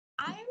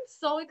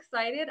so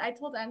excited. I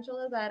told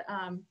Angela that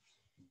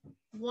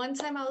one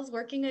time I was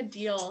working a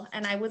deal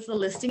and I was the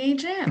listing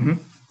agent.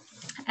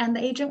 And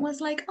the agent was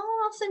like,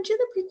 oh, I'll send you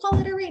the pre-qual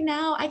letter right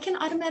now. I can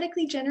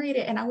automatically generate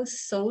it. And I was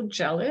so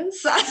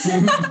jealous.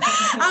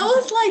 I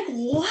was like,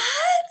 what?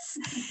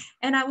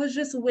 And I was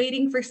just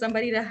waiting for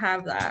somebody to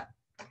have that.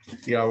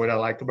 Yeah, what I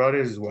like about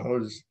it as well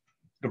is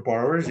the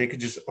borrowers, they could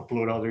just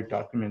upload all their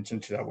documents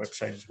into that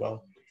website as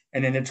well.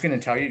 And then it's going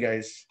to tell you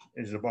guys,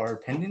 is the borrower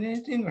pending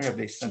anything or have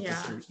they sent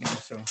us everything?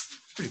 So it's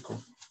pretty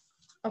cool.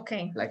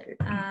 Okay. Like it.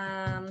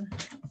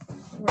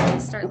 We're going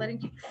to start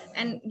letting you,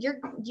 and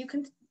you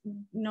can,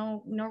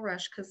 no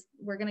rush, because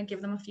we're going to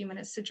give them a few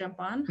minutes to jump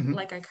on.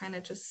 Like I kind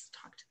of just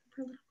talked to them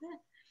for a little bit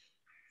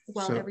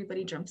while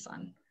everybody jumps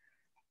on.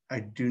 I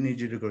do need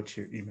you to go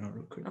to your email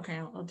real quick. Okay,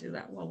 I'll do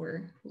that while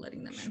we're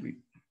letting them in. Sweet.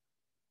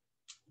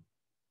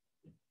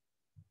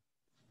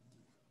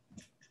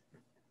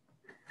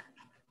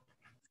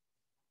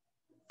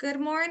 Good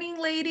morning,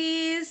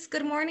 ladies.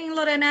 Good morning,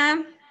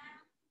 Lorena.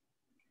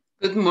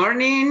 Good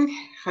morning.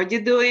 How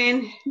you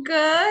doing?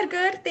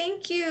 Good.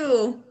 Thank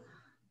you.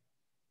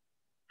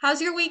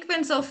 How's your week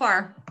been so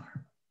far?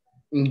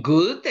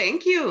 Good,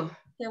 thank you.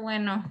 Qué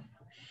bueno.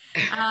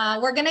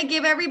 We're going to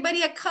give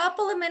everybody a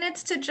couple of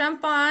minutes to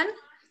jump on.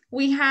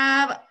 We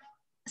have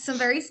some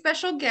very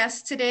special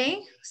guests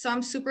today, so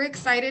I'm super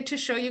excited to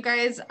show you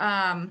guys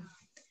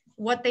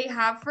what they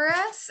have for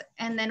us,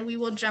 and then we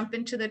will jump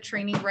into the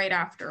training right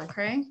after,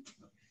 okay?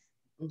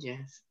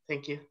 Yes,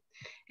 thank you.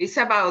 It's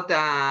about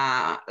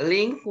the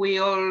link we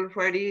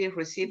already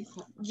received.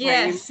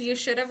 Yes, you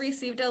should have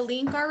received a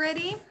link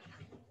already.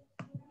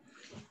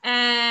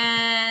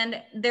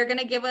 And they're going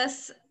to give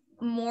us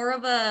more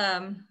of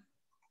a,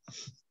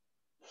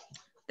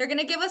 they're going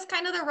to give us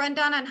kind of the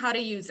rundown on how to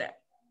use it.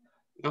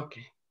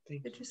 Okay.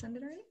 Thank Did you send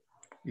it already?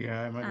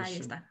 Yeah, I might have Ahí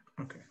está.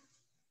 Okay.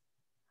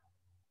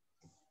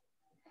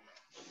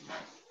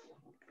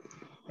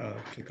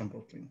 Click on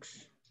both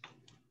links.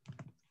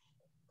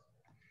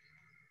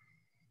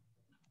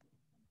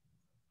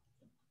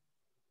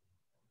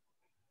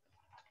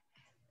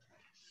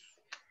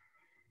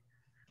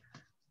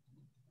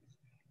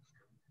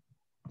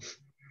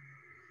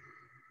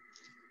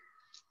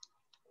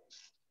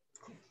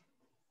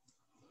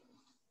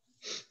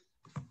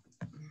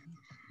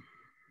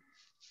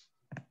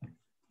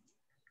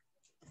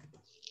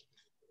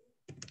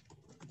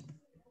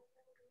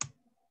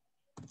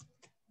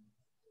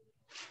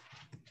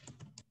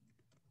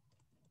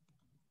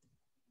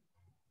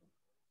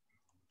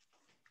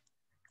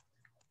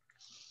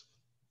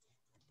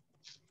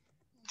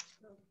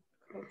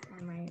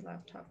 On my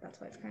laptop, that's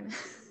why it's kind of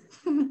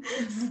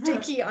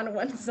sticky on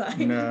one side.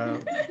 No,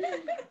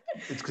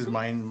 it's because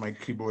my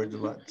keyboard's a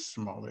lot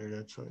smaller,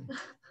 that's why.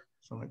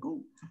 So I'm like,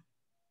 oh,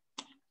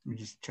 let me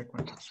just check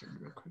my password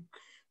real quick.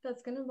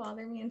 That's gonna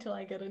bother me until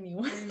I get a new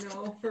one. I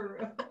know, for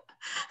real.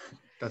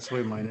 That's the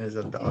way mine is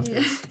at the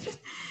office. Yeah.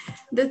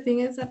 The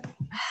thing is that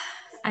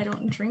I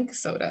don't drink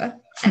soda,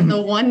 and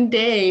the one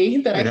day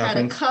that I had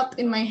a cup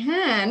in my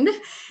hand,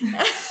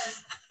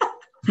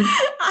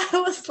 I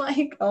was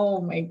like, oh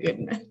my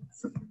goodness.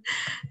 There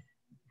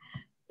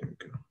we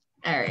go.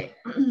 All right.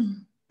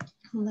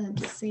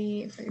 Let's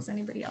see if there's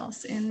anybody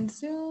else in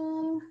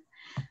Zoom.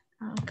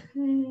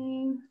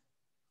 Okay.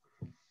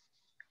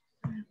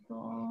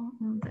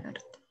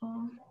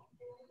 Humberto.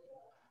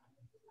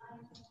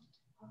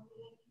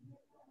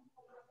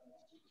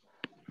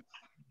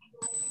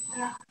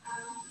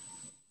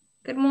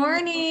 Good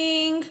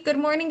morning. Good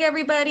morning,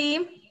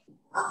 everybody.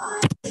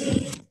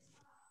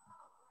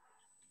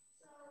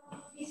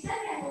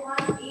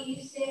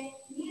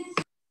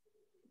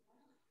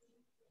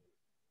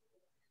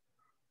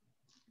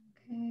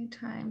 Okay,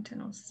 time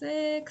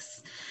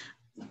 10:06.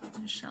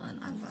 Michelle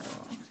and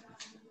Alvaro.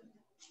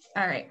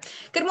 All right.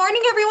 Good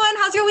morning, everyone.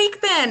 How's your week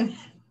been?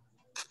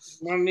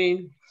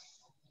 Morning.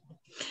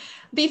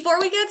 Before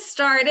we get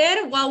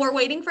started, while we're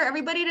waiting for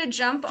everybody to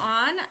jump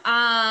on,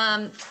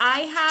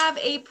 I have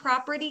a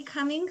property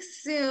coming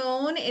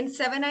soon in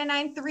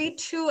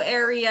 79932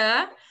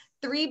 area,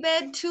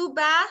 3-bed,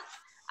 2-bath.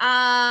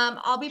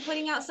 I'll be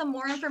putting out some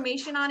more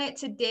information on it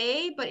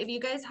today, but if you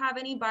guys have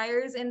any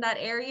buyers in that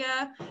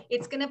area,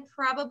 it's going to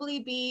probably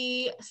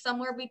be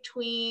somewhere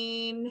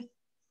between,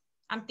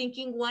 I'm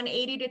thinking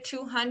 180 to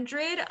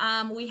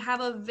 200. We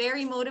have a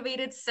very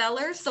motivated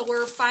seller, so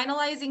we're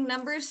finalizing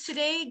numbers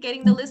today,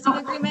 getting the listing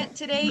agreement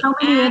today,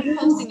 and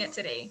posting it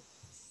today.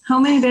 How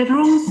many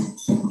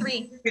bedrooms?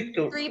 3.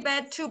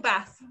 3-bed,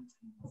 2-bath.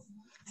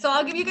 So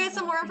I'll give you guys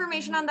some more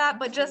information on that,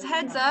 but just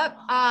heads up,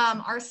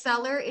 our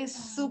seller is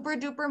super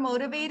duper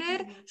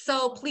motivated.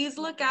 So please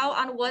look out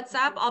on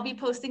WhatsApp. I'll be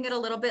posting it a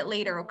little bit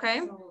later,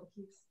 okay?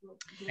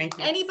 Thank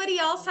you. Anybody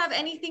else have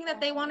anything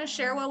that they want to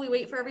share while we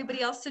wait for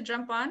everybody else to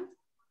jump on?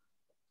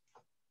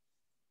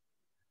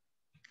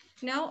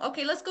 No?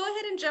 Okay, let's go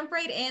ahead and jump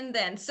right in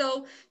then.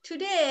 So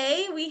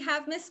today we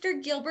have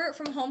Mr. Gilbert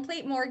from Home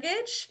Plate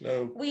Mortgage.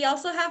 Hello. We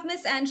also have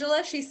Miss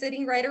Angela. She's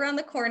sitting right around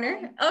the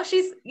corner. Oh,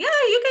 yeah,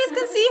 you guys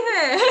can see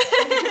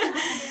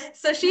her.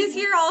 So she's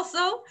here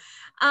also.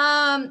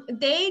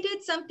 They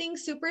did something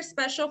super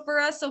special for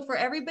us. So for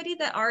everybody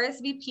that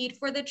RSVP'd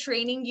for the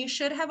training, you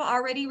should have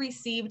already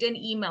received an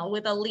email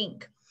with a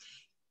link.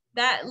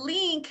 That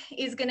link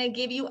is going to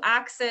give you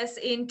access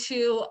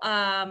into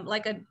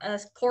like a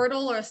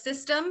portal or a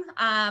system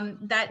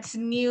that's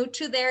new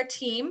to their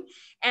team.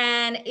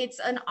 And it's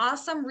an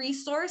awesome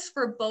resource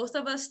for both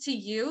of us to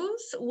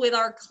use with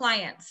our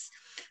clients.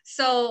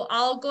 So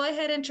I'll go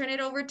ahead and turn it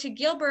over to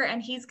Gilbert,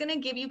 and he's going to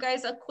give you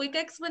guys a quick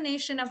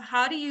explanation of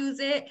how to use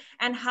it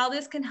and how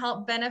this can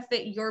help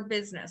benefit your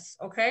business.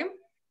 Okay.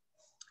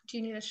 Do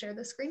you need to share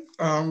the screen?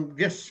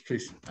 Yes,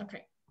 please.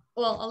 Okay.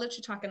 Well, I'll let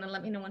you talk and then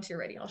let me know once you're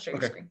ready. I'll share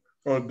your screen.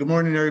 Well, good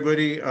morning,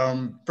 everybody.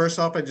 First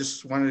off, I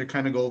just wanted to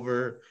kind of go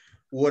over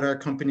what our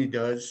company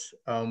does.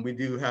 We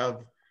do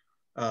have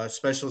a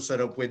special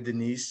setup with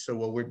Denise. So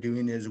what we're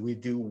doing is we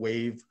do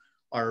waive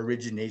our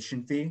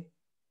origination fee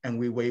and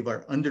we waive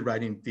our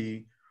underwriting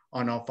fee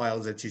on all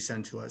files that you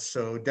send to us.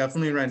 So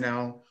definitely right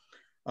now,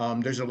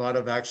 there's a lot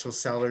of actual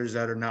sellers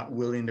that are not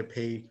willing to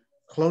pay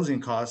closing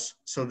costs.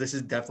 So this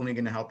is definitely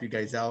going to help you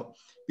guys out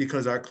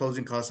because our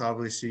closing costs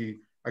obviously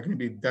are going to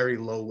be very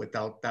low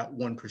without that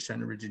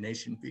 1%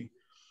 origination fee.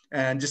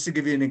 And just to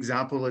give you an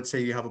example, let's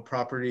say you have a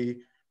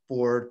property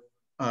for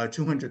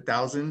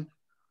 $200,000,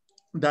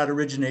 that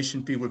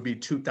origination fee would be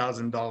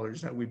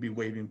 $2,000 that we'd be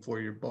waiving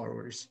for your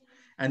borrowers.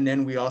 And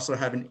then we also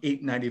have an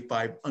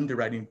 $895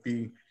 underwriting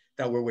fee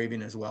that we're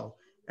waiving as well.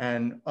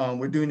 And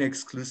we're doing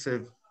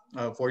exclusive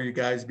for you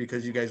guys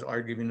because you guys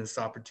are giving us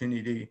the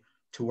opportunity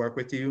to work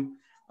with you.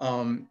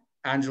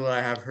 Angela,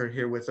 I have her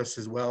here with us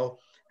as well.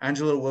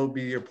 Angela will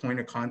be your point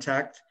of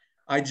contact.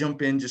 I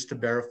jump in just to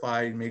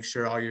verify and make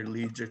sure all your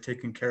leads are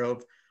taken care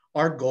of.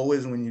 Our goal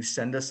is when you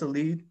send us a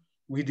lead,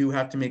 we do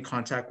have to make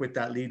contact with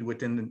that lead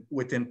within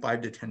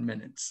 5 to 10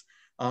 minutes.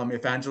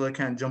 If Angela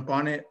can't jump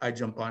on it, I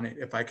jump on it.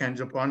 If I can't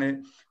jump on it,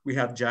 we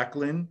have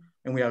Jacqueline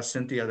and we have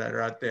Cynthia that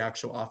are at the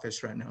actual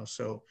office right now.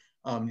 So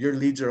your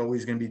leads are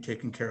always going to be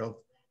taken care of.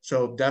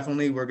 So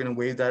definitely we're going to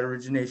waive that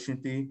origination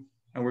fee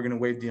and we're going to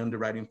waive the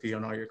underwriting fee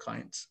on all your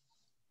clients.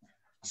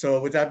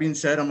 So with that being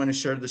said, I'm going to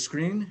share the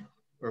screen,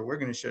 or we're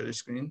going to share the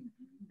screen,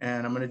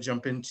 and I'm going to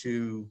jump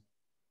into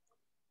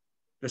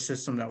the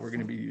system that we're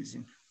going to be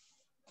using.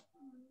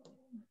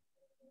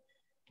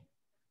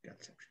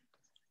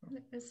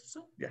 Is this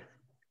one? Yeah.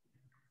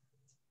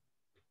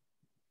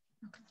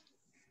 Okay.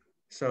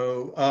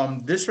 So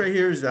this right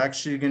here is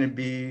actually going to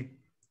be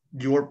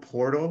your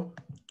portal.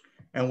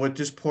 And what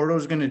this portal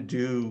is going to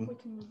do. We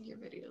can move your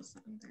videos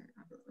on there.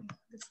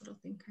 This little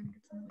thing kind of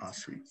gets on. Oh,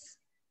 sweet.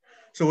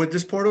 So what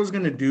this portal is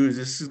going to do is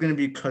this is going to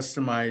be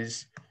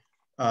customized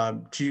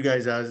to you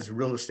guys as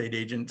real estate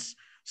agents.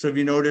 So if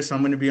you notice, I'm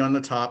going to be on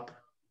the top.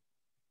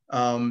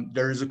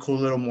 There is a cool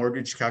little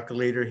mortgage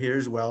calculator here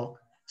as well.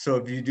 So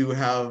if you do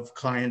have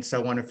clients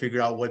that want to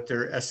figure out what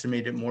their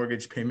estimated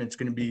mortgage payment is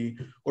going to be,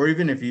 or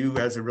even if you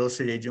as a real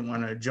estate agent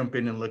want to jump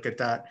in and look at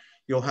that,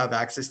 you'll have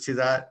access to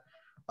that.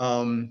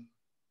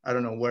 I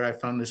don't know where I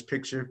found this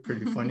picture,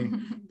 pretty funny,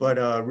 but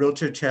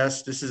realtor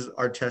test, this is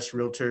our test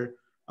realtor.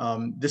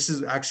 This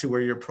is actually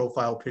where your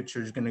profile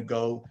picture is going to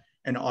go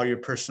and all your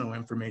personal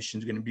information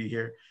is going to be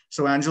here.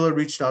 So Angela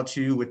reached out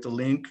to you with the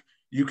link.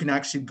 You can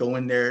actually go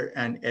in there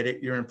and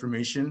edit your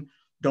information.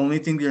 The only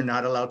thing you're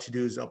not allowed to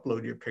do is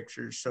upload your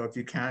pictures. So if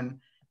you can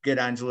get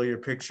Angela your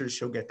pictures,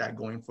 she'll get that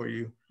going for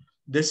you.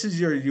 This is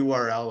your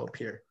URL up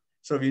here.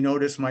 So if you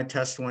notice, my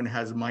test one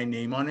has my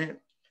name on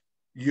it.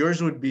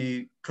 Yours would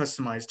be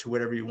customized to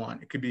whatever you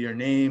want. It could be your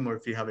name, or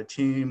if you have a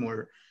team,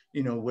 or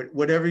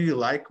whatever you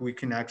like, we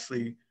can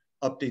actually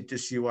update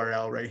this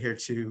URL right here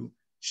to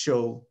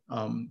show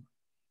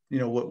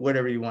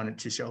whatever you want it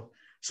to show.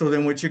 So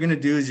then what you're going to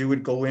do is you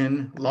would go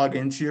in, log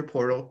into your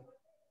portal.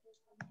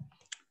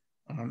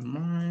 On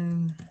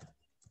mine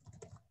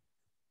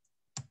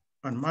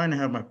I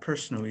have my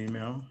personal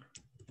email.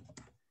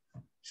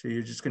 So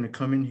you're just going to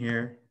come in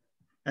here.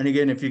 And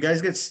again, if you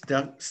guys get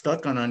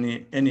stuck on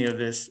any of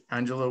this,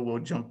 Angela will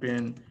jump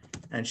in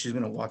and she's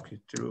going to walk you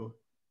through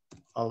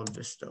all of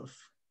this stuff.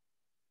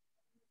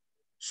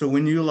 So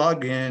when you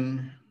log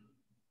in,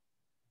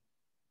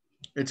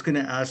 it's going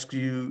to ask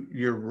you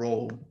your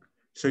role.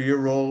 So your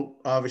role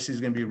obviously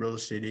is going to be real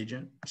estate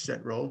agent,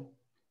 set role.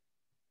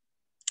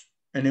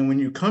 And then when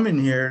you come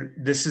in here,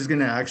 this is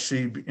going to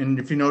actually, and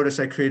if you notice,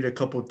 I created a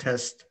couple of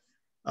test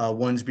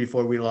ones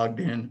before we logged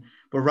in,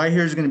 but right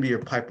here is going to be your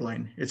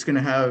pipeline. It's going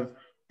to have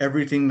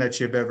everything that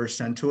you've ever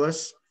sent to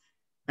us.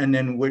 And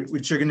then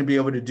what you're going to be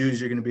able to do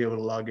is you're going to be able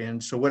to log in.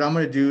 So what I'm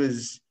going to do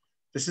is,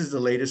 this is the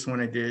latest one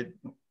I did.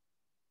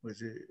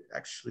 Was it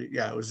actually?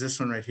 Yeah, it was this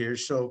one right here.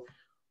 So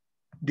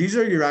these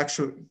are your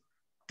actual,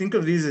 think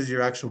of these as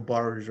your actual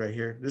borrowers right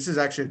here. This is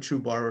actually a true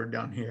borrower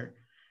down here.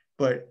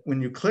 But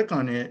when you click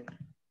on it,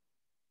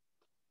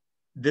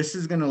 this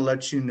is going to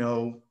let you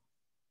know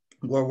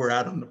where we're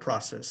at on the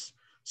process.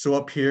 So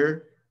up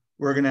here,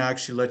 we're going to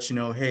actually let you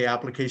know, hey,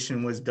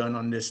 application was done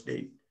on this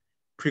date.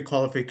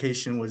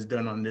 Pre-qualification was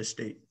done on this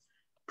date.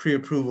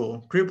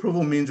 Pre-approval.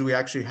 Pre-approval means we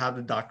actually have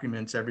the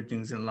documents,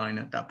 everything's in line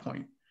at that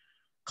point.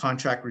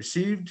 Contract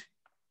received,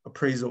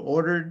 appraisal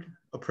ordered,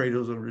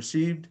 appraisals are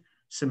received,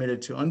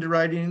 submitted to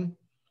underwriting.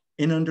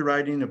 In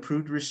underwriting,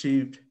 approved,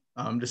 received.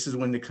 This is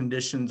when the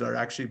conditions are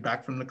actually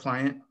back from the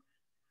client.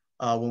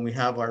 When we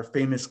have our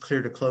famous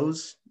clear to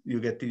close, you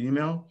get the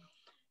email.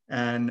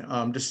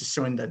 And this is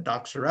showing that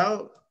docs are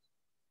out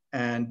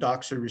and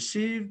docs are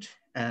received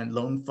and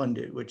loan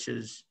funded, which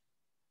is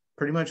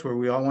pretty much where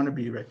we all want to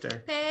be right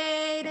there.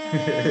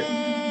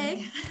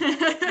 Payday.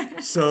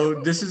 So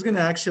this is going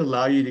to actually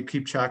allow you to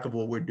keep track of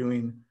what we're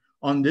doing.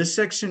 On this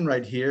section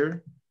right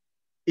here,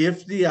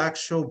 if the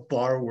actual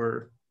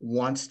borrower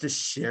wants to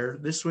share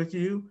this with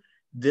you,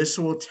 this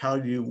will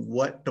tell you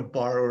what the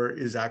borrower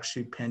is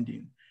actually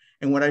pending.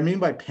 And what I mean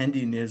by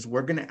pending is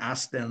we're going to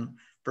ask them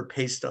for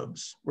pay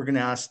stubs. We're going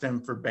to ask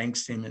them for bank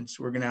statements.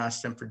 We're going to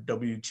ask them for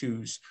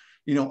W-2s,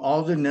 you know,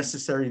 all the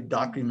necessary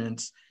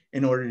documents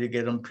in order to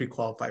get them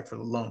pre-qualified for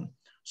the loan.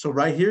 So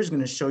right here is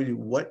going to show you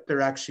what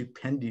they're actually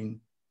pending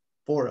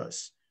for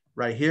us.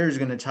 Right here is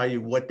going to tell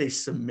you what they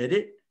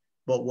submitted,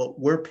 but what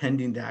we're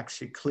pending to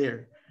actually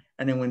clear.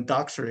 And then when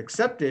docs are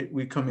accepted,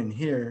 we come in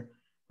here.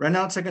 Right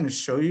now, it's not going to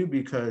show you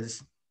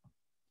because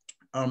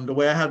the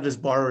way I have this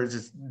borrower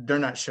is they're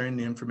not sharing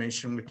the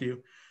information with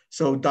you.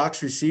 So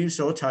docs received,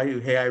 so it'll tell you,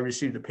 hey, I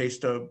received a pay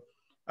stub,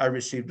 I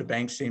received a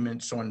bank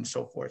statement, so on and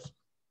so forth.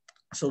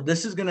 So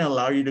this is going to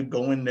allow you to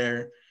go in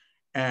there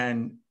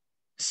and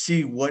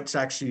see what's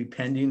actually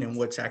pending and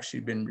what's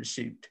actually been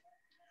received.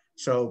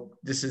 So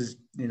this is,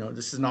 you know,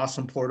 this is an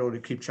awesome portal to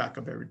keep track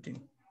of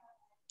everything.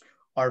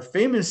 Our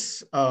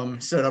famous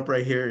setup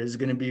right here is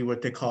going to be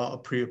what they call a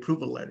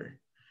pre-approval letter.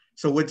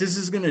 So what this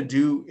is going to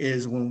do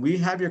is when we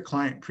have your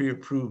client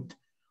pre-approved,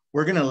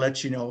 we're going to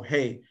let you know,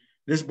 hey,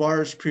 this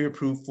bar is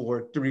pre-approved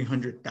for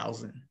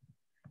 300,000.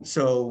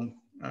 So,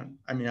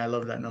 I mean, I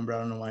love that number. I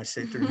don't know why I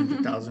say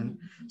 300,000.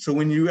 So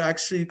when you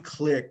actually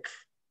click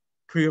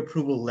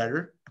pre-approval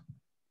letter,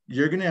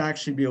 you're going to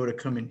actually be able to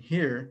come in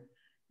here.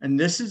 And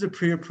this is a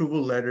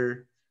pre-approval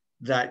letter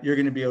that you're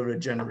going to be able to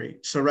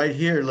generate. So right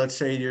here, let's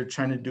say you're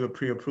trying to do a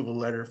pre-approval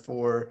letter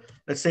for,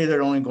 let's say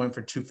they're only going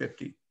for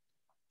 250.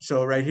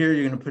 So right here,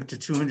 you're going to put the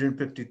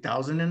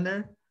 250,000 in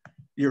there.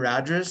 Your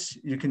address,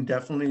 you can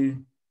definitely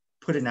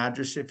put an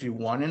address if you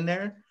want in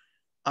there.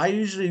 I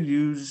usually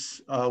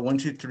use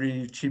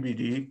 123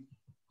 TBD,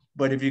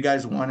 but if you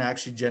guys want to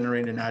actually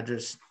generate an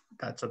address,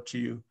 that's up to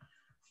you.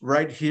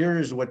 Right here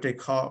is what they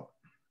call,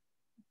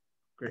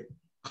 great.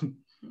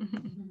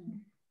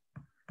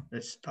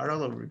 Let's start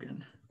all over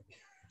again.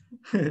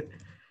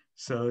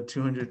 So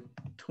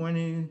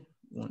 220,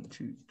 1,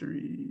 2,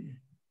 3.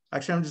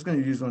 Actually, I'm just going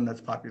to use one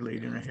that's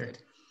populating right here.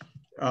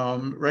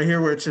 Right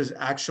here where it says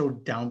actual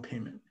down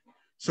payment.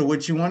 So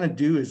what you want to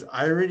do is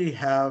I already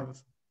have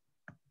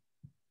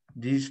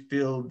these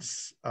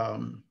fields.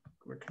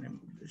 Where can I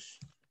move this?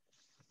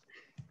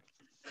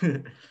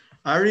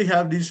 I already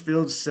have these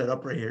fields set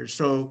up right here.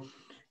 So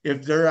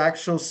if their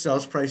actual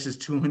sales price is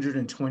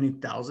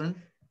 220,000,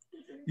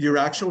 your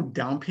actual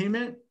down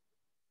payment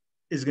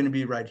is going to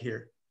be right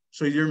here.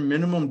 So your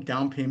minimum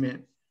down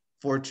payment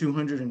for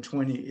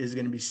 220 is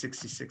going to be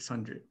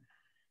 6,600.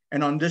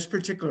 And on this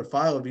particular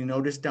file, if you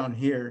notice down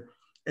here,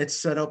 it's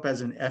set up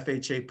as an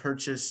FHA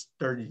purchase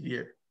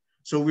 30-year.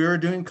 So we were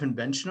doing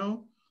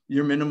conventional,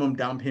 your minimum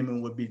down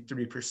payment would be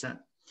 3%.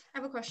 I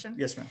have a question.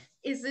 Yes, ma'am.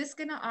 Is this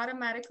going to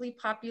automatically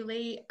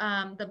populate,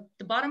 the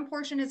bottom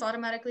portion is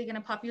automatically going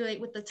to populate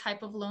with the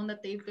type of loan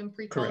that they've been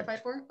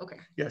pre-qualified for? Okay.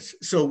 Yes.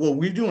 So what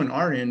we do on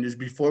our end is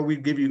before we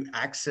give you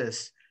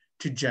access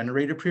to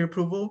generate a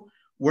pre-approval,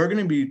 we're going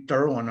to be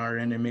thorough on our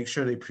end and make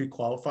sure they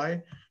pre-qualify.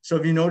 So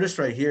if you notice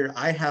right here,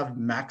 I have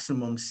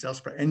maximum sales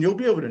price, and you'll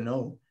be able to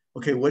know,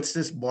 okay, what's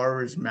this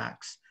borrower's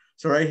max?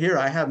 So right here,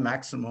 I have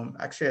maximum,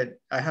 actually,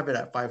 I have it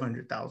at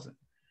 500,000.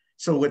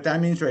 So what that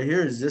means right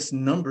here is this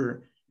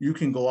number, you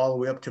can go all the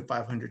way up to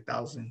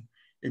 500,000.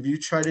 If you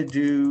try to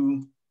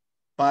do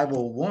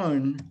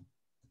 501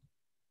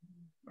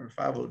 or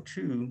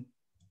 502,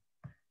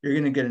 you're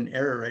going to get an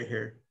error right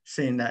here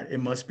saying that it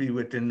must be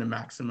within the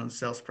maximum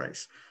sales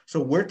price.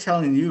 So we're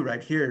telling you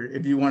right here,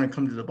 if you want to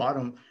come to the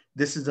bottom,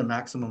 this is the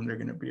maximum they're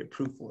going to be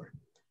approved for.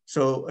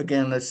 So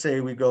again, let's say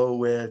we go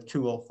with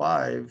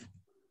 205.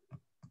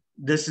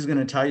 This is going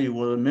to tell you,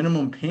 well, the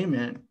minimum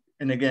payment,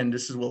 and again,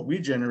 this is what we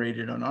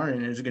generated on our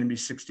end, is going to be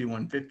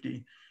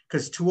 6,150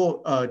 because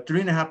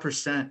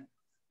 3.5%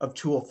 of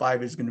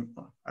 205 is going to,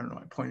 I don't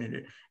know, I pointed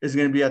it, is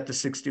going to be at the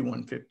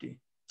 6,150.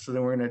 So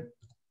then we're going to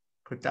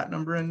put that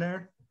number in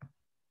there.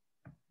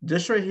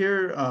 This right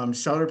here,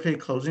 seller pay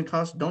closing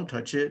costs, don't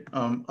touch it.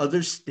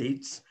 Other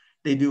states,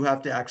 they do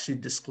have to actually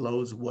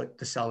disclose what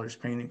the seller's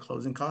paying in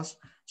closing costs.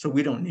 So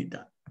we don't need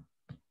that.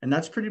 And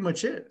that's pretty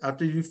much it.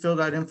 After you fill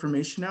that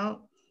information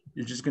out,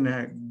 you're just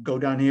gonna go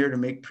down here to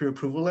make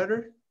pre-approval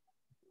letter.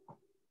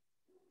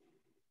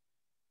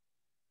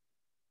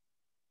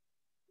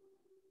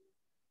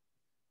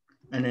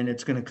 And then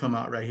it's gonna come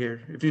out right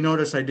here. If you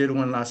notice, I did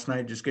one last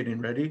night just getting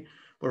ready.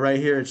 But right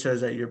here, it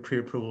says that your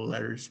pre-approval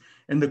letters.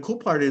 And the cool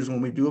part is when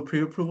we do a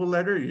pre-approval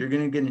letter, you're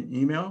going to get an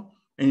email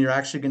and you're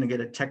actually going to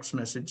get a text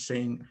message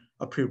saying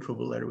a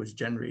pre-approval letter was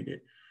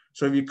generated.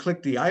 So if you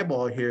click the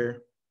eyeball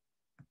here,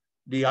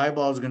 the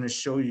eyeball is going to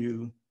show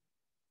you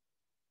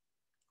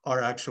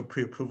our actual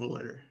pre-approval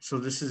letter. So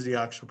this is the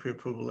actual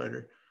pre-approval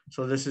letter.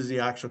 So this is the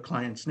actual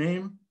client's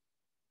name.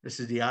 This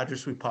is the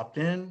address we popped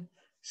in,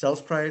 sales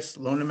price,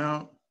 loan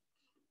amount.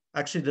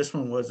 Actually, this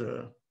one was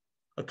a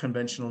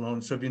conventional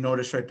loan. So if you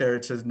notice right there,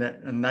 it says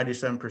net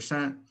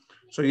 97%.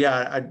 So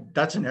yeah,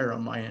 that's an error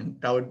on my end.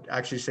 That would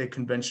actually say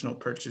conventional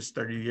purchase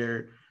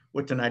 30-year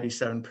with the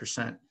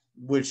 97%,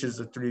 which is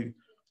a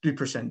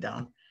 3%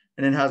 down.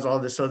 And it has all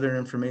this other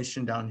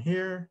information down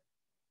here.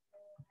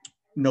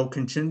 No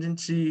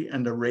contingency,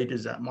 and the rate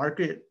is at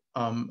market.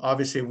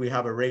 Obviously, if we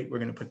have a rate, we're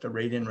going to put the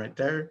rate in right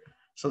there.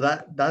 So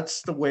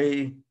that's the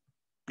way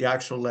the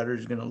actual letter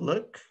is going to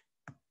look.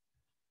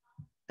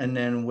 And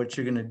then what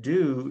you're going to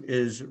do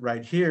is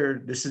right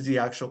here, this is the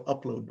actual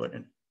upload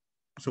button.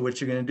 So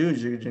what you're going to do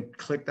is you're going to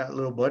click that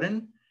little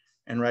button,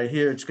 and right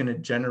here, it's going to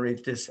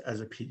generate this as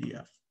a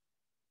PDF.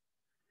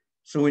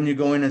 So when you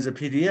go in as a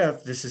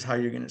PDF, this is how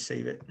you're going to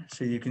save it.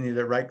 So you can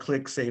either right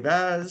click save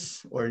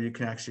as, or you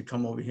can actually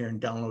come over here and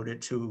download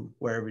it to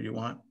wherever you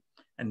want.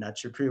 And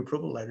that's your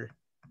pre-approval letter.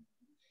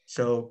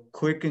 So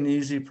quick and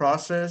easy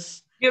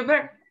process.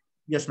 Gilbert?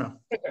 Yes, ma'am.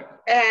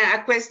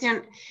 A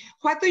question.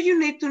 What do you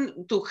need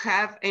to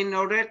have in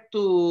order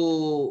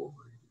to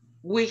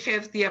we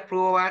have the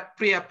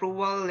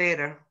pre-approval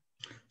letter?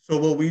 So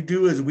what we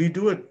do is we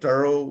do a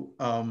thorough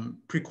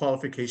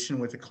pre-qualification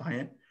with the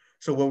client.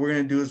 So what we're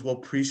going to do is we'll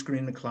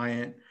pre-screen the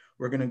client.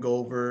 We're going to go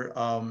over,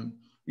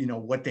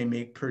 what they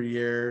make per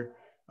year,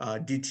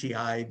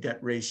 DTI, debt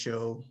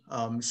ratio.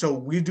 So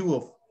we do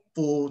a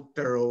full,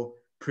 thorough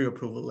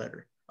pre-approval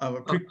letter,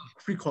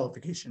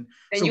 pre-qualification.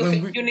 And so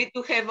you need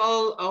to have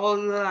all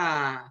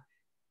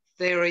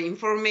their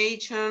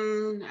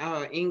information,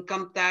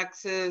 income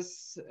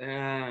taxes,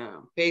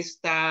 pay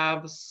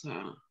stubs.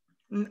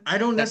 I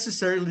don't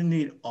necessarily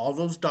need all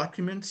those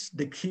documents.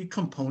 The key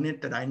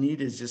component that I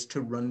need is just to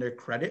run their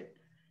credit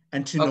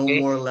and to know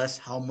more or less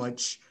how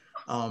much,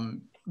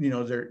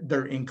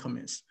 their income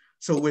is.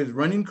 So with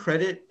running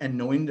credit and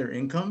knowing their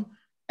income,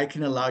 I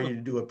can allow you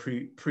to do a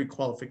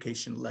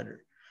pre-qualification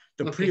letter.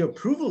 The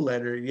pre-approval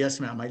letter, yes,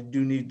 ma'am, I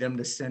do need them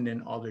to send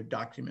in all their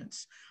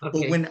documents.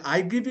 But when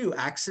I give you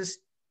access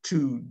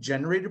to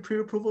generate a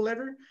pre-approval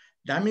letter,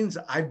 that means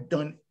I've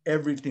done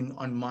everything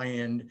on my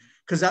end.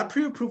 Because that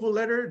pre-approval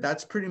letter,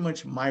 that's pretty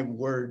much my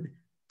word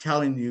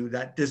telling you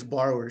that this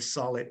borrower is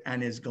solid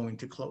and is going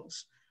to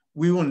close.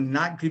 We will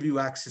not give you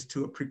access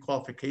to a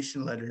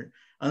pre-qualification letter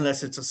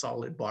unless it's a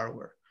solid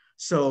borrower.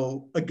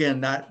 So again,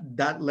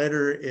 that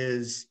letter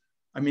is,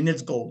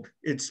 it's gold.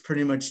 It's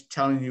pretty much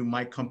telling you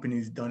my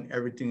company's done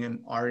everything on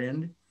our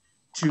end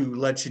to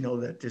let you know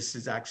that this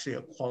is actually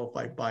a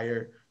qualified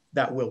buyer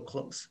that will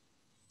close.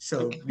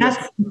 So that's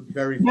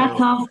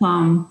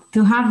awesome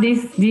to have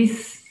this thing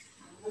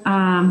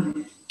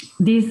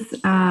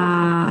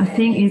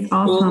is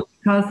awesome,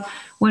 because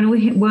when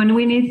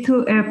we need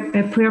to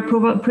a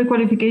pre-approval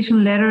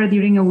pre-qualification letter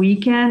during a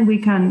weekend, we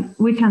can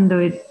do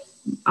it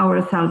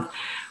ourselves.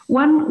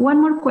 One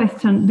more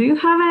question: do you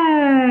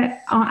have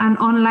an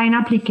online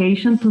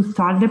application to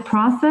start the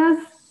process?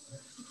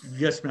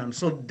 Yes, ma'am.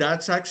 So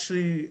that's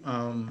actually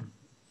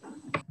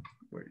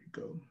where'd it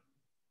go?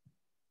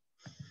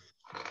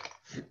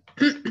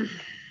 How do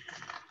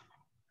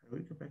we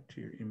go back to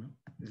your email?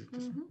 Is it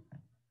this one?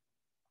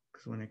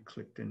 Because when I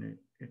clicked in it,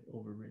 it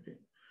overrid it.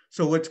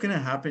 So what's going to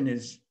happen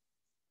is,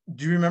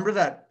 do you remember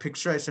that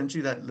picture I sent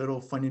you, that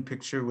little funny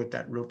picture with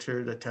that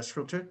realtor, the test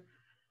realtor?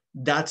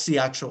 That's the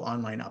actual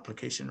online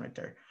application right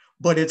there.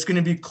 But it's going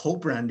to be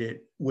co-branded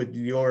with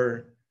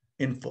your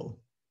info.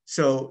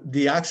 So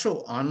the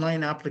actual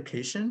online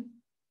application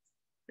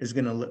is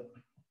going to look,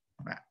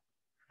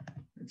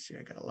 let's see,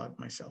 I got to log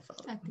myself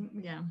out. I think,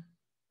 yeah.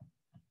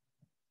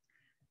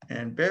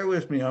 And bear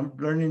with me, I'm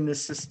learning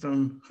this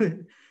system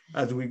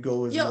as we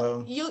go as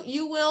well.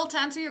 You will, to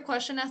answer your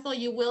question, Ethel,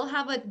 you will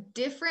have a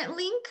different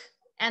link,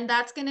 and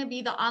that's going to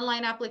be the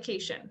online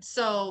application.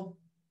 So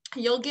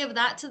you'll give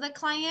that to the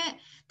client.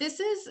 This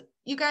is,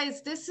 you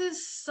guys, this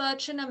is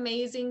such an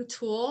amazing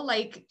tool,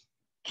 like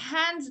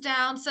hands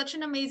down, such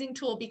an amazing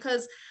tool,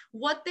 because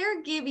what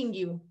they're giving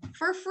you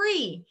for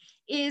free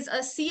is a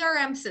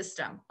CRM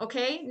system.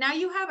 Okay, now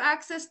you have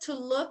access to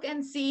look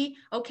and see,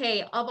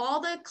 okay, of all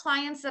the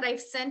clients that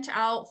I've sent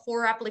out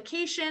for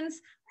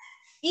applications,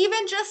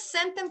 even just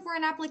sent them for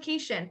an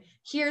application,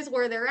 here's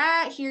where they're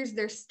at, here's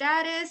their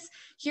status,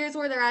 here's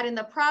where they're at in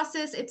the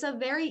process. It's a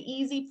very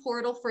easy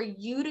portal for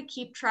you to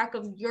keep track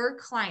of your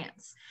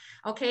clients.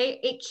 Okay,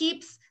 it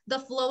keeps the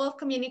flow of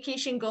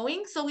communication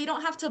going, so we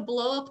don't have to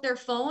blow up their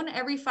phone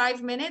every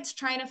 5 minutes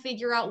trying to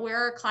figure out where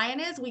our client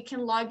is. We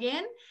can log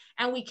in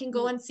and we can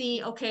go and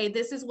see, okay,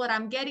 this is what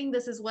I'm getting,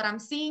 this is what I'm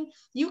seeing.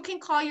 You can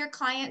call your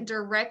client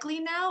directly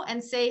now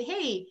and say,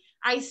 hey,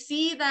 I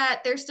see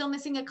that they're still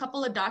missing a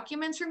couple of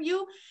documents from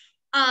you.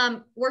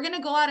 We're going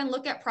to go out and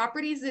look at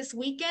properties this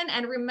weekend.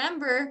 And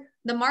remember,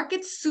 the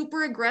market's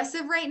super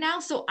aggressive right now.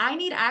 So I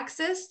need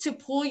access to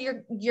pull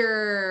your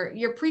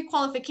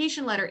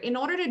pre-qualification letter. In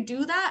order to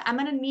do that, I'm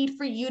going to need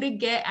for you to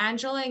get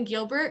Angela and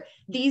Gilbert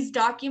these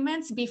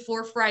documents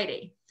before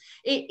Friday.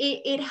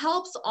 It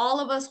helps all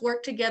of us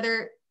work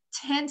together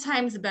 10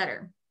 times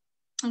better.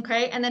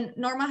 Okay. And then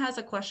Norma has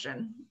a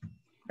question.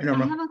 I have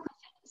a question.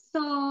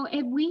 So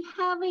if we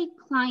have a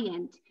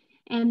client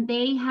and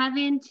they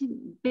haven't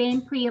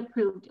been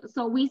pre-approved,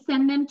 so we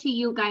send them to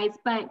you guys,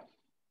 but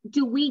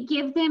do we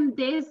give them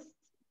this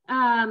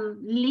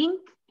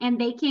link and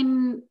they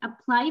can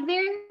apply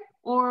there,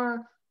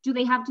 or do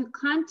they have to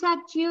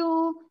contact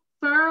you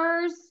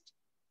first?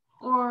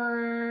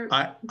 Or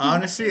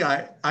honestly,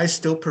 I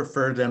still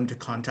prefer them to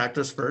contact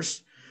us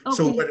first. Okay.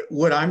 So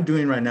what I'm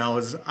doing right now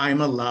is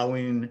I'm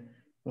allowing,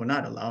 well,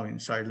 not allowing,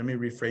 sorry, let me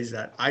rephrase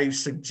that. I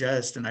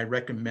suggest and I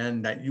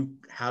recommend that you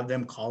have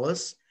them call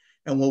us.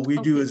 And what we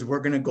do is we're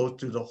going to go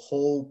through the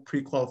whole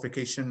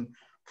pre-qualification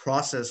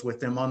process with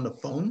them on the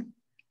phone.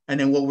 And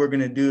then what we're going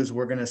to do is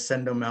we're going to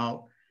send them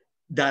out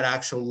that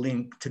actual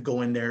link to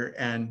go in there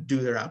and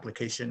do their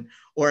application.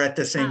 Or at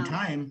the same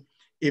time,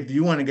 if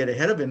you want to get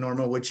ahead of it,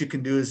 Norma, what you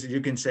can do is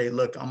you can say,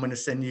 look, I'm going to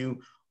send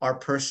you our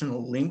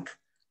personal link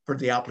for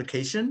the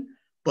application,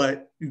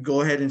 but you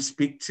go ahead and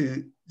speak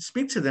to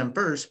them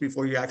first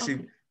before you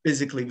actually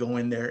physically go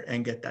in there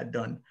and get that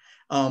done.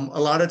 A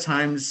lot of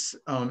times,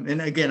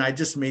 and again, I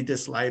just made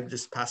this live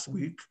this past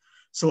week.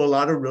 So a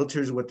lot of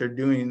realtors, what they're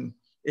doing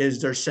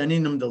is they're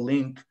sending them the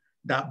link.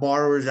 That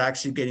borrower is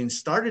actually getting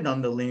started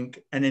on the link,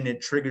 and then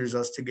it triggers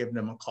us to give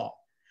them a call.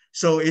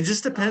 So it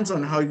just depends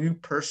on how you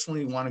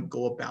personally want to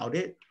go about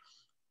it.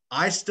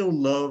 I still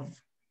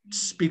love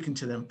speaking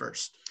to them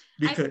first.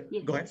 Because,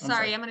 go ahead.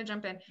 Sorry, I'm going to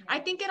jump in. I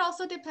think it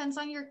also depends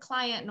on your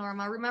client,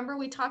 Norma. Remember,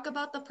 we talk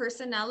about the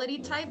personality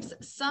types.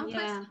 Some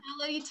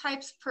personality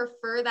types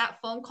prefer that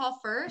phone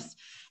call first.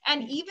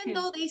 And even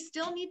though they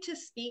still need to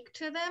speak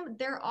to them,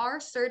 there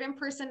are certain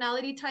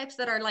personality types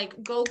that are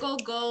like, go, go,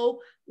 go.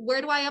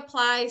 Where do I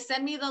apply?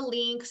 Send me the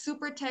link,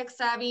 super tech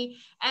savvy.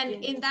 And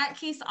in that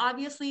case,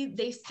 obviously,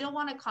 they still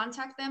want to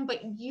contact them,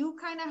 but you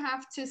kind of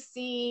have to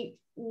see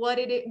what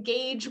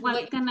gauge.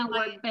 What's going to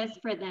work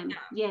best for them.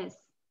 Yes.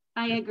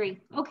 I agree.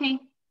 Okay.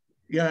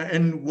 Yeah,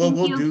 and what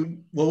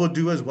we'll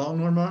do as well,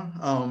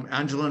 Norma,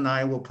 Angela and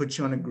I will put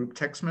you on a group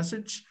text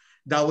message.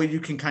 That way you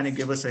can kind of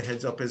give us a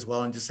heads up as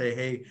well and just say,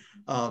 hey,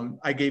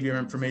 I gave your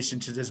information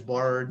to this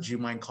borrower. Do you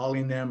mind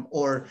calling them?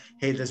 Or,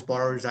 hey, this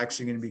borrower is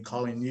actually going to be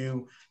calling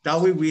you.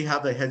 That way we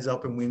have a heads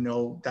up and we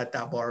know that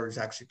that borrower is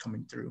actually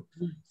coming through.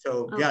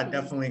 So yeah,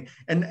 definitely.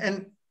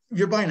 And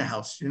you're buying a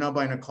house, you're not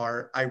buying a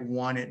car. I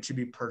want it to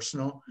be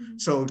personal.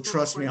 So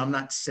trust me, I'm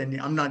not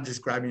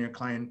just grabbing your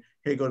client,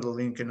 hey, go to the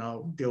link and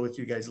I'll deal with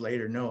you guys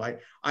later. No,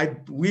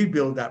 we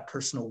build that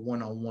personal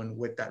one-on-one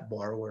with that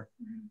borrower.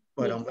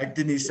 But like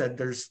Denise said,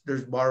 there's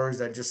borrowers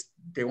that just,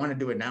 they want to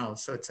do it now.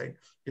 So it's like,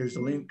 here's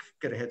the link,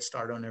 get a head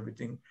start on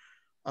everything.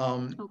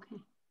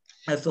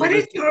 What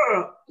is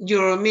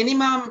your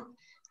minimum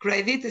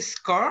credit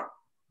score?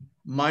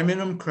 My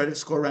minimum credit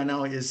score right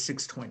now is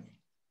 620.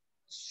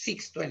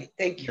 620,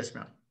 thank you. Yes,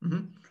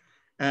 ma'am.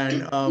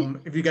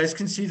 And if you guys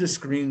can see the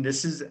screen,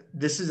 this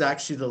is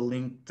actually the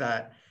link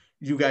that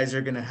you guys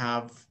are gonna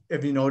have.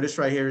 If you notice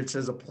right here, it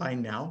says apply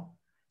now.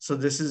 So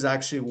this is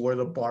actually where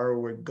the borrower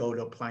would go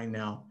to apply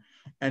now.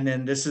 And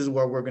then this is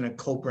where we're gonna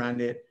co-brand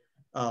it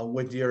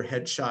with your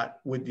headshot,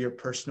 with your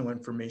personal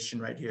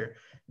information right here.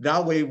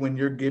 That way, when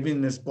you're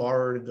giving this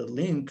borrower the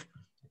link,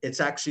 it's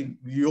actually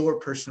your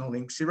personal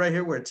link. See right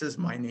here where it says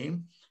my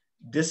name?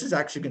 This is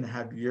actually gonna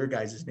have your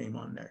guys' name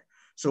on there.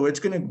 So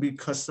it's going to be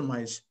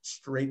customized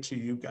straight to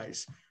you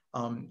guys.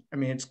 I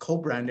mean, it's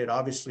co-branded,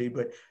 obviously,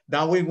 but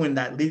that way, when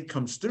that lead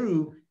comes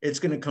through, it's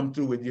going to come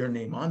through with your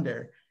name on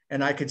there.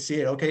 And I could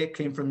see it. Okay, it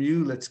came from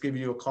you. Let's give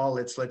you a call.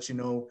 Let's let you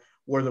know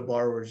where the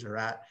borrowers are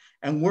at.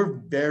 And we're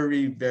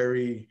very,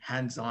 very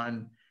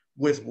hands-on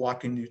with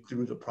walking you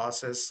through the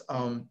process.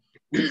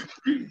 We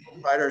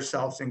pride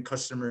ourselves in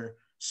customer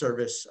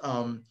service.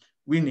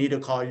 We need to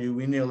call you.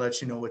 We need to let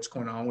you know what's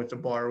going on with the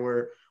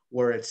borrower,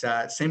 where it's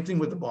at. Same thing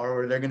with the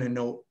borrower. They're going to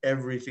know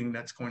everything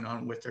that's going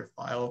on with their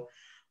file.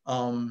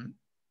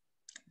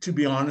 To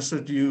be honest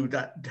with you,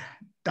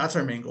 that's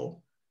our main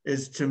goal,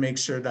 is to make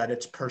sure that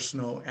it's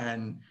personal.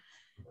 And,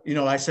 you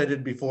know, I said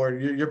it before,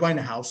 you're buying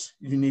a house.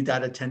 You need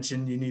that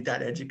attention. You need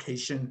that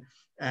education.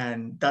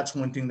 And that's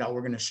one thing that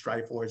we're going to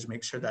strive for, is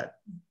make sure that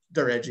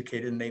they're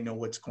educated and they know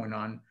what's going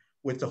on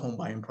with the home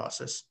buying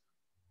process.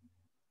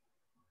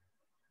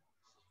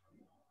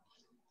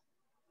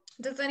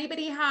 Does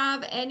anybody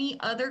have any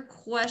other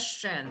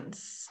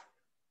questions?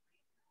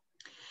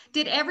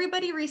 Did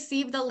everybody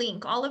receive the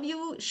link? All of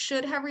you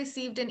should have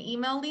received an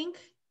email link.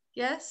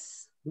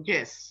 Yes?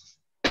 Yes.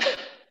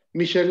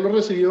 Michelle lo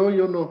recibió,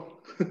 yo no.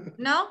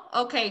 No?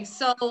 Okay,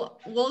 so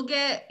we'll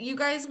get you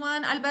guys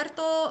one.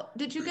 Alberto,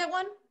 did you get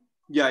one?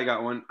 Yeah, I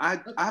got one. I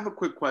have a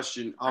quick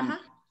question.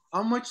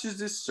 How much does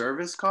this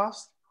service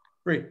cost?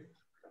 Free.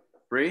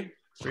 Free?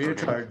 Free of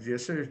charge,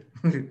 yes, sir.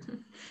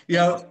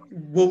 Yeah,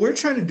 what we're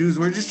trying to do is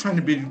we're just trying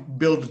to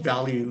build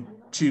value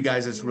to you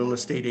guys as real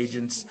estate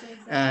agents.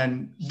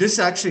 And this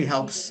actually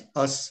helps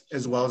us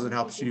as well as it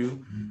helps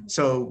you.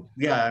 So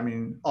yeah, I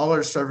mean, all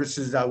our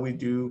services that we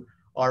do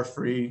are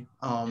free.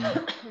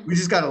 We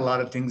just got a lot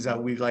of things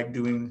that we like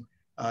doing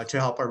to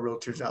help our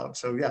realtors out.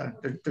 So yeah,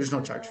 there's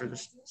no charge for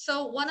this.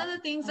 So one of the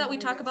things that we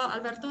talk about,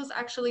 Alberto, is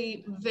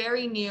actually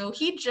very new.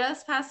 He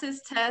just passed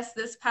his test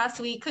this past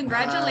week.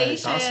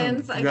 Congratulations,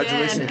 awesome.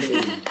 Congratulations.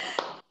 Again.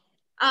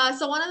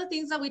 So one of the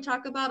things that we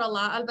talk about a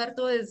lot,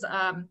 Alberto, is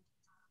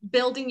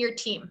building your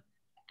team.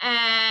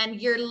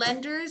 And your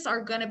lenders are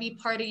going to be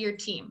part of your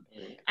team.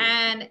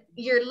 And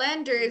your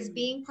lenders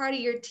being part of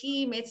your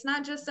team, it's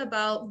not just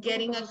about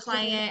getting a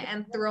client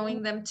and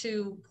throwing them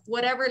to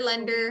whatever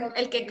lender,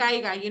 el que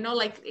caiga, you know,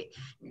 like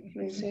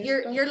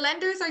your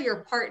lenders are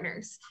your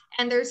partners.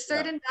 And there's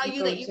certain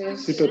value that you can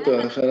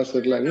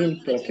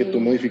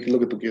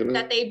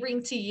that they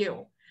bring to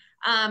you.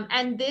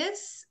 And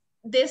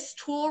this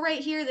tool right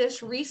here,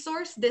 this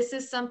resource, this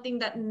is something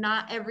that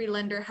not every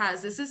lender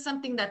has. This is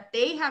something that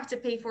they have to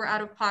pay for out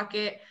of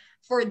pocket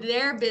for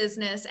their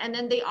business. And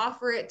then they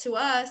offer it to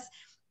us.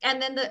 And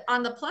then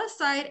on the plus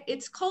side,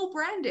 it's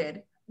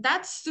co-branded.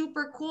 That's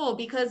super cool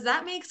because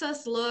that makes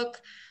us look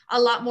a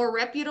lot more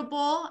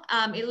reputable.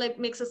 It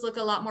makes us look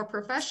a lot more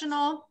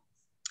professional.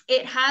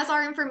 It has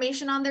our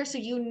information on there. So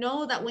you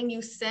know that when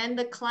you send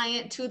the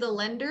client to the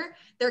lender,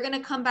 they're going to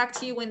come back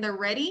to you when they're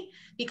ready,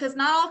 because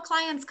not all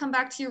clients come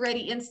back to you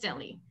ready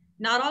instantly.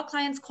 Not all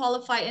clients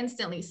qualify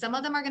instantly. Some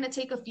of them are going to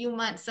take a few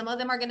months. Some of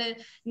them are going to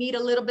need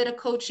a little bit of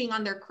coaching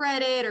on their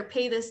credit or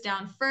pay this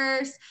down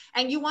first.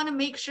 And you want to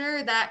make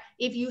sure that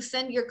if you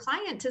send your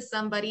client to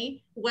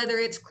somebody, whether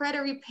it's credit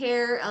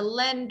repair, a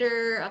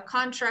lender, a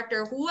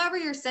contractor, whoever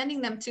you're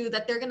sending them to,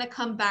 that they're going to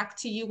come back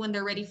to you when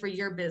they're ready for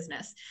your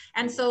business.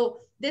 And so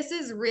this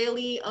is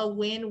really a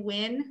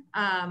win-win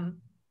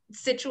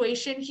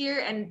situation here.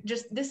 And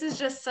this is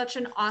just such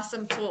an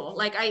awesome tool.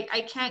 Like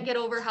I can't get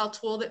over how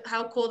cool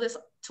this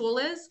tool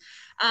is.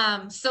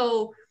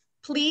 So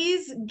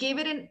please give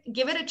it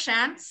a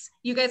chance.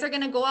 You guys are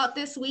going to go out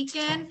this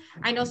weekend.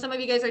 I know some of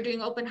you guys are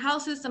doing open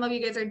houses. Some of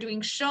you guys are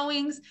doing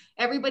showings.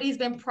 Everybody's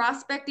been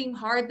prospecting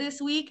hard this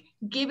week.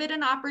 Give it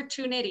an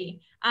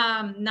opportunity.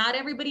 Not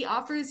everybody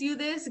offers you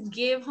this.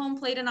 Give Home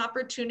Plate an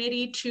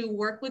opportunity to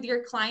work with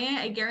your client.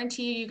 I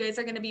guarantee you guys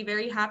are going to be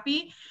very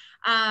happy.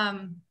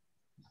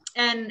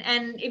 And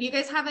if you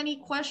guys have any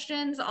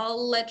questions,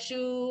 I'll let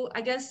you,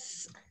 I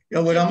guess. Yeah,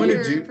 what I'm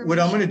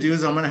gonna do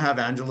is I'm gonna have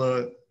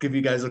Angela give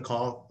you guys a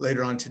call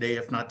later on today,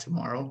 if not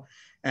tomorrow,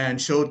 and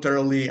she'll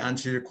thoroughly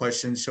answer your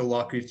questions. She'll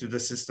walk you through the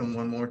system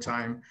one more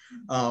time.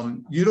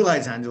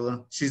 Utilize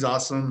Angela. She's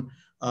awesome.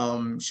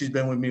 She's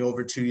been with me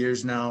over 2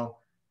 years now.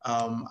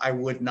 I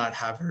would not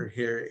have her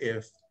here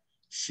if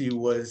she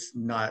was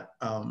not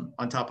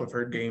on top of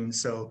her game.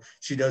 So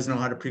she does know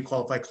how to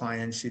pre-qualify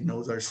clients. She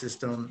knows our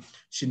system.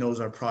 She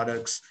knows our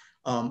products.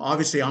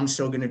 Obviously, I'm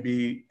still going to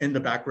be in the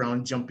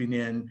background, jumping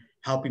in,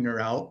 helping her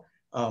out.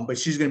 But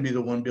she's going to be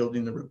the one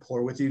building the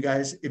rapport with you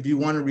guys. If you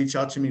want to reach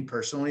out to me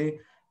personally,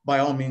 by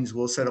all means,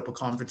 we'll set up a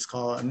conference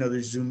call,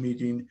 another Zoom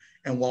meeting,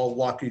 and we'll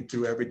walk you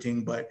through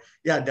everything. But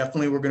yeah,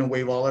 definitely, we're going to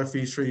waive all our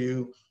fees for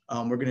you.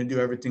 We're going to do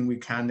everything we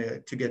can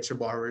to get your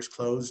borrowers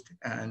closed.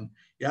 And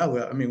yeah,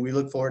 we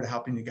look forward to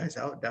helping you guys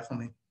out,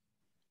 definitely.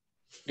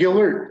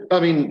 Gilbert.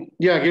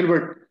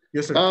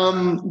 Yes, sir.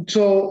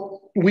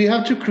 So we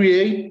have to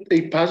create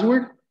a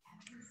password?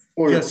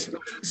 Yes.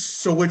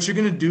 So what you're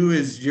going to do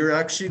is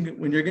let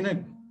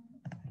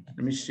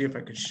me see if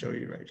I could show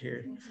you right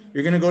here.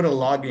 You're going to go to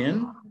log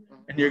in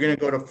and you're going to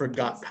go to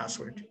forgot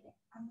password.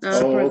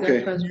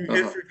 Okay. When you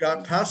hit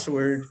forgot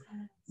password,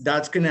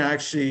 that's going to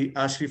actually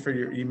ask you for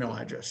your email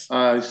address.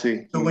 I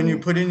see. So when you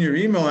put in your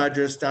email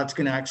address, that's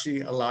going to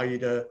actually allow you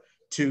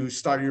to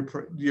start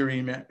your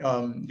email,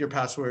 your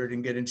password,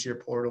 and get into your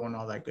portal and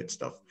all that good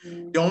stuff.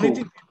 The only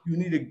thing you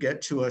need to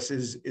get to us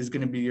is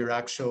going to be your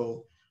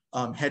actual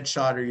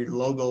headshot or your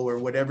logo or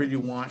whatever you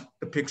want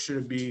the picture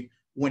to be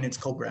when it's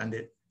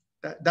co-branded.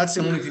 That's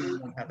the only thing you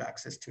won't have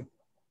access to.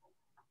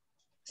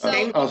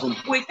 So awesome.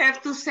 We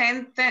have to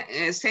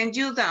send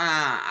you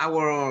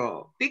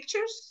our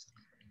pictures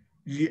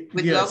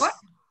with logo?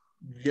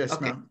 Yes,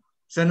 okay. ma'am.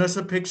 Send us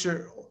a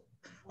picture.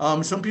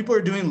 Some people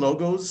are doing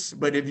logos,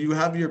 but if you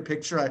have your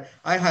picture,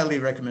 I highly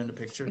recommend a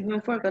picture.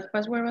 Forgot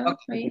password,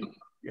 okay.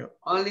 Yeah.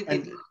 Only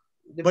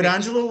but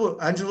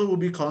Angela will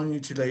be calling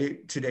you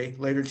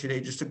later today,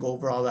 just to go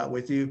over all that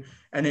with you.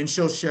 And then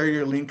she'll share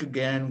your link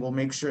again. We'll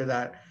make sure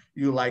that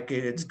you like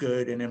it, it's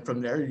good. And then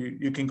from there,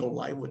 you can go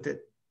live with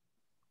it.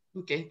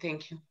 Okay,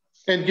 thank you.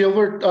 And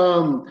Gilbert,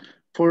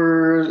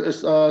 for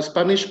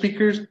Spanish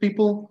speakers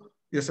people.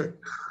 Yes, sir.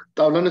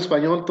 ¿Hablan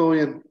español todo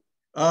bien?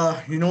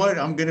 You know what?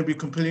 I'm going to be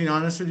completely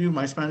honest with you.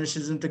 My Spanish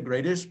isn't the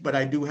greatest, but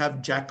I do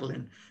have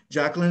Jacqueline.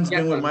 Jacqueline's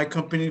been with my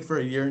company for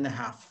 1.5 years.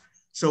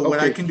 So what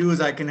I can do is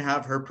I can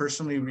have her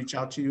personally reach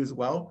out to you as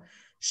well.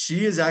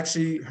 She is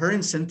actually, her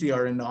and Cynthia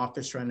are in the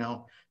office right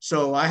now.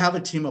 So I have a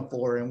team of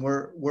 4, and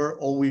we're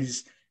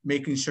always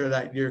making sure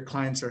that your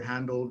clients are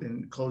handled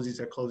and closings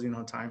are closing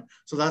on time.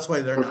 So that's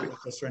why they're not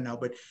with us right now.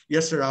 But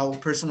yes, sir, I'll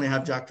personally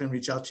have Jacqueline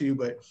reach out to you.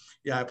 But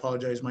yeah, I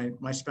apologize.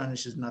 My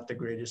Spanish is not the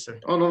greatest, sir.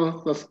 Oh,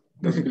 no, that's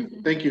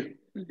good. Thank you.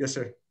 Yes,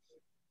 sir.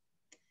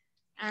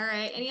 All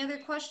right. Any other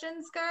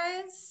questions,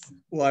 guys?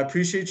 Well, I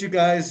appreciate you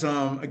guys.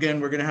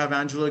 Again, we're going to have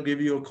Angela give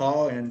you a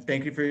call, and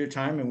thank you for your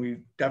time. And we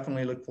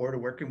definitely look forward to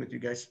working with you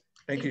guys.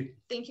 Thank you.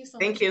 Thank you so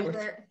Thank much. you.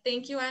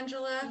 Thank you,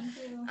 Angela.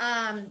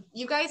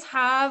 You guys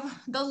have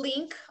the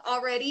link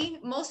already.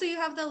 Most of you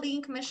have the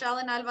link. Michelle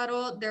and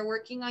Alvaro, they're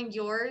working on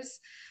yours.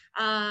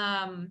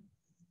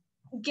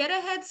 Get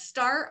a head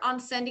start on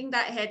sending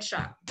that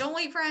headshot. Don't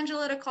wait for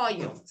Angela to call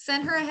you.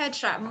 Send her a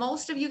headshot.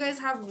 Most of you guys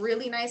have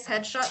really nice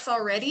headshots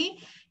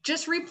already.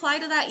 Just reply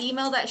to that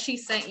email that she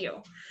sent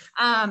you.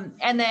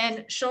 And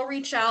then she'll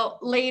reach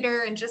out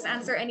later and just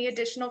answer any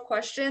additional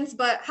questions.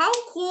 But how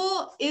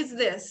cool is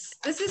this?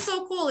 This is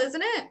so cool,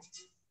 isn't it?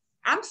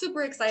 I'm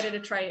super excited to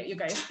try it, you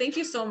guys. Thank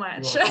you so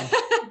much.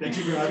 Thank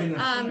you for having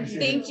us.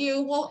 Thank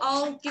you. Well,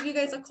 I'll give you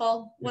guys a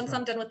call once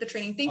I'm done with the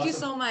training. Thank you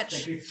so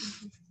much.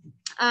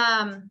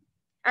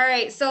 All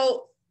right,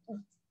 so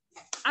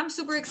I'm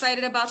super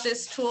excited about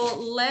this tool.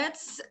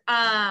 Let's,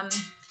 I'm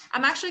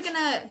actually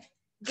gonna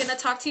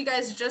talk to you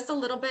guys just a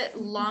little bit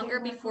longer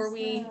before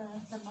I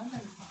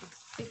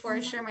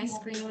share my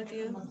screen with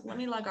you. Let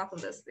me log off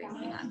of this thing,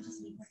 hang on.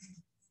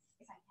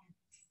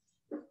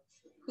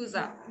 Who's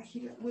that?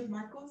 With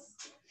Marcos.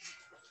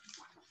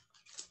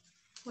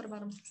 What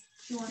about him?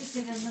 She wants to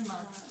sit in the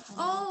mug.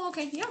 Oh,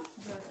 okay, yeah.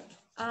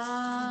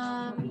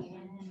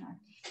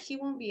 He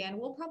won't be in.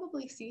 We'll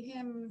probably see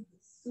him.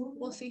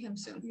 We'll see him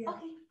soon. Yeah.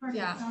 Okay, perfect.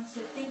 Yeah. Sounds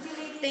good. Thank you,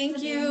 ladies.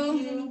 Thank you.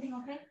 Anything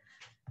okay?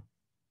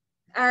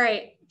 All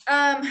right.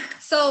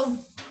 So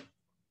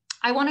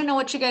I want to know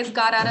what you guys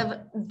got out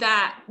of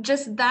that,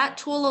 just that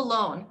tool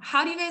alone.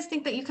 How do you guys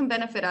think that you can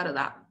benefit out of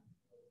that?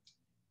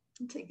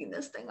 I'm taking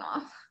this thing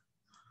off.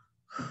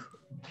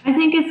 I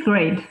think it's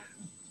great.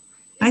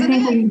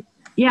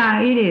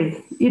 Yeah, it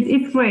is.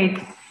 It's great.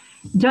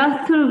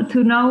 Just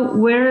to know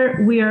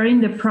where we are in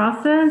the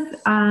process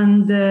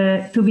and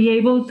to be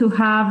able to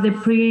have the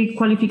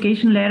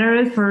pre-qualification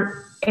letters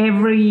for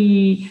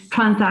every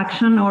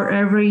transaction or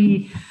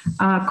every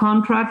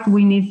contract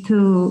we need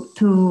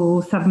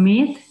to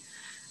submit.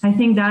 I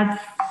think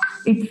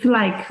it's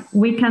like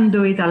we can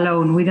do it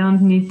alone. We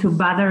don't need to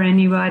bother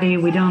anybody.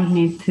 We don't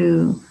need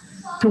to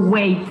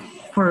wait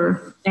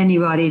for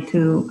anybody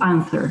to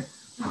answer.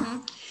 Mm-hmm.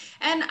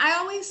 And I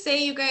always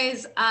say, you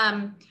guys,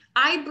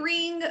 I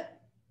bring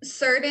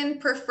certain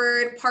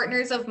preferred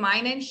partners of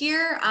mine in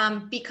here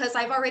because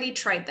I've already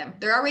tried them.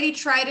 They're already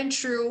tried and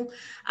true.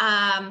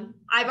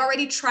 I've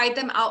already tried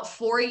them out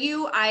for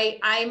you.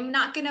 I'm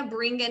not going to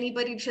bring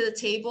anybody to the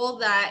table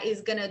that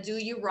is going to do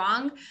you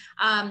wrong.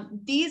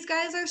 These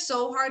guys are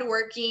so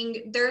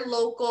hardworking. They're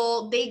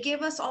local. They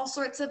give us all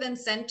sorts of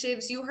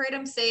incentives. You heard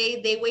them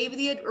say they waive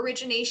the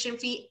origination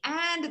fee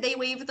and they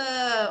waive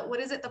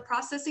the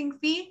processing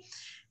fee.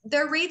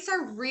 Their rates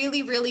are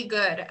really, really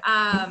good.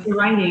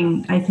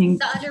 Underwriting, I think.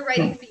 The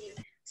underwriting fees.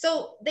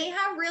 So they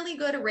have really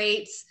good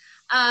rates.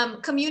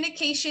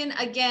 Communication,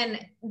 again,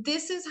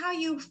 this is how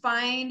you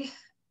find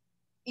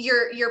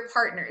your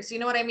partners. You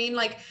know what I mean?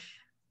 Like,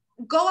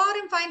 go out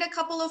and find a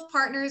couple of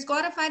partners, go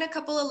out and find a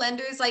couple of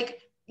lenders.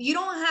 Like, you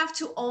don't have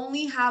to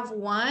only have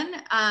one.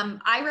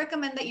 I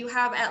recommend that you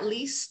have at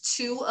least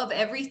two of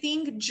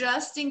everything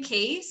just in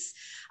case.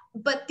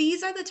 But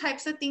these are the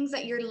types of things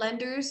that your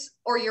lenders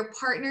or your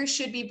partners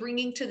should be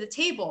bringing to the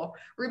table.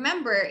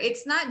 Remember,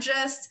 it's not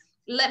just,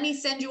 let me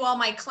send you all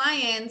my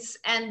clients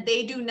and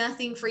they do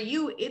nothing for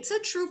you. It's a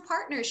true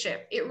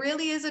partnership. It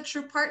really is a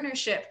true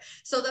partnership.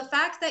 So the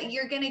fact that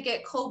you're going to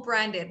get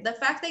co-branded, the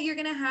fact that you're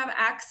going to have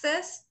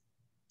access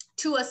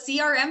to a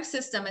CRM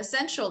system,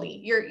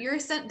 essentially,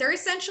 they're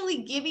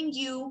essentially giving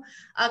you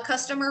a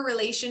customer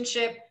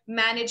relationship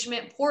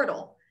management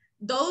portal.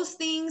 Those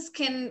things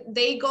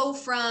they go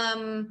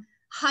from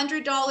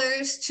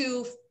 $100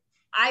 to,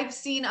 I've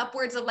seen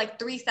upwards of like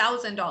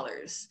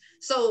 $3,000.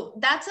 So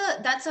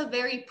that's a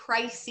very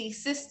pricey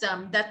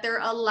system that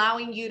they're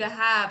allowing you to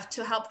have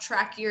to help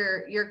track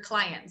your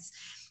clients.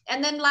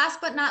 And then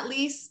last but not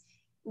least,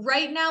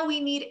 right now we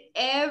need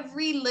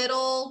every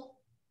little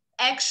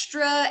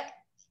extra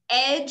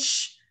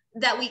edge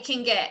that we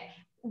can get.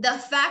 The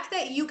fact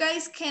that you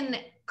guys can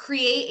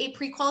create a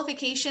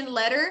pre-qualification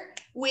letter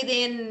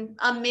within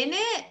a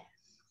minute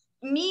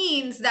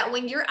means that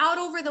when you're out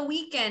over the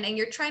weekend and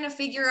you're trying to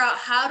figure out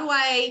how do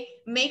I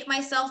make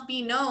myself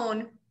be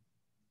known,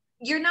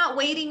 you're not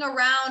waiting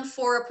around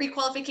for a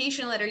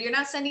pre-qualification letter. You're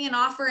not sending an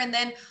offer and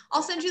then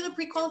I'll send you the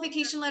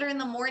pre-qualification letter in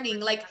the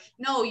morning. Like,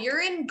 no,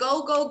 you're in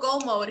go, go, go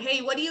mode.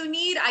 Hey, what do you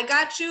need? I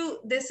got you.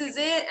 This is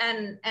it.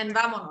 And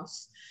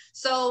vámonos.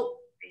 So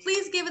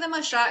please give them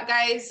a shot,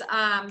 guys.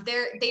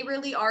 They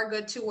really are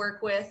good to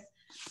work with.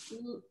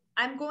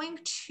 I'm going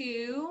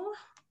to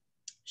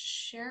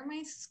share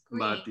my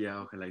screen. Va,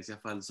 tía, ojalá y sea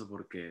falso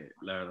porque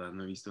la verdad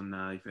no he visto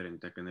nada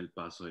diferente acá en El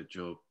Paso. De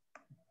hecho,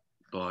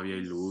 todavía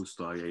hay luz,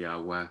 todavía hay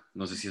agua.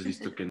 No sé si has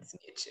visto que...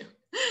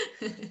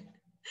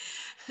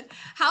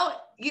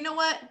 You know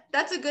what?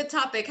 That's a good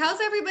topic. How's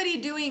everybody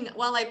doing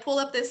while I pull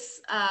up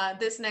this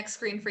this next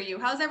screen for you?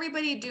 How's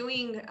everybody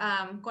doing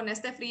con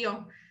este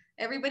frío?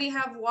 Everybody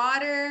have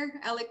water,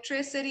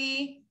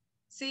 electricity?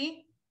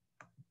 See?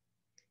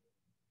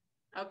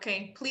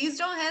 Okay, please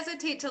don't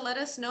hesitate to let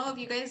us know if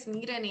you guys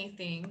need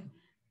anything.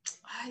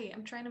 Ay,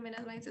 I'm trying to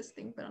minimize this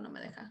thing, pero no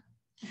me deja.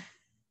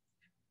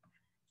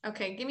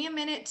 Okay, give me a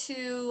minute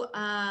to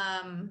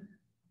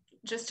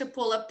just to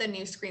pull up the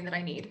new screen that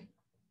I need.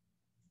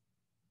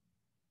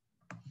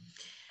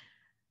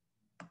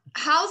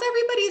 How's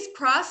everybody's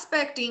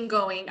prospecting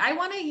going? I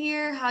want to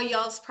hear how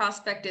y'all's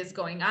prospect is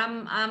going.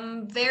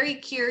 I'm very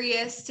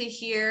curious to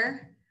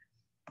hear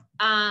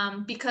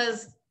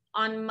because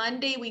on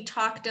Monday we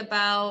talked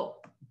about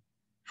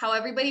how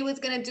everybody was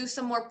going to do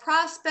some more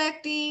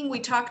prospecting. We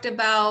talked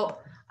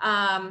about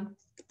how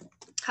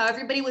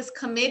everybody was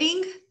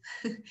committing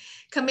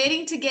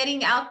to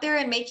getting out there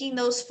and making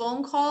those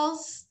phone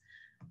calls.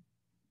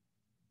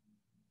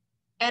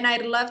 And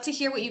I'd love to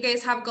hear what you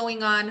guys have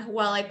going on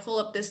while I pull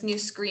up this new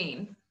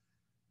screen.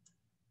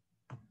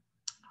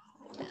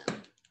 Oh,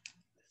 man.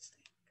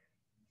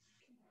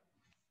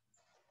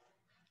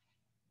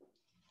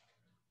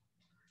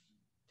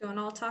 Don't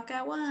all talk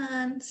at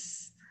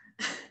once.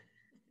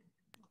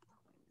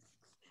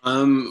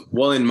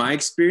 Well, in my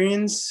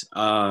experience,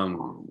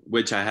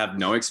 which I have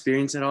no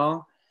experience at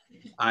all,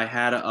 I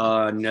had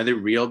another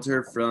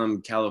realtor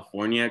from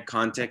California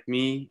contact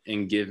me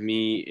and give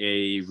me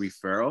a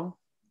referral.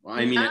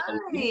 I mean,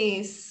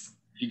 nice.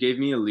 She gave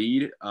me a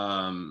lead.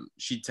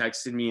 She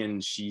texted me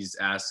and she's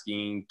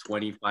asking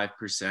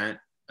 25%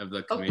 of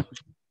the commission.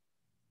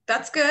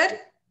 That's good.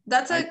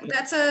 That's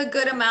a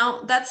good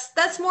amount.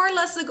 That's more or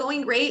less the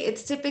going rate.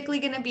 It's typically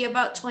going to be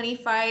about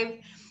 25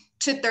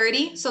 to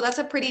 30. So that's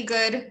a pretty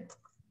good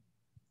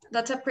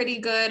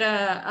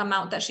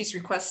amount that she's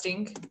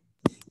requesting.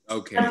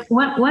 Okay.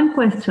 One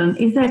question,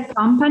 is it a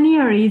company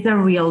or is it a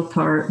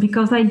realtor?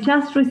 Because I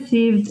just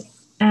received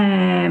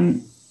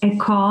a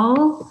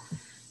call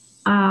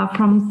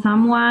from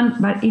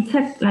someone, but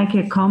it's like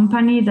a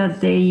company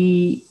that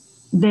they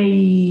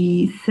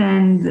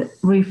send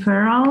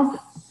referrals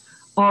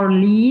or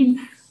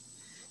leads,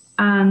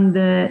 and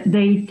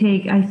they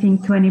take, I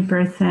think,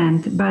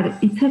 20%,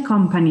 but it's a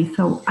company,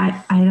 so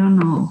I don't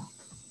know.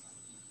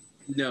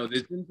 No,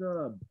 this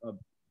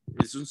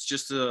one's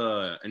just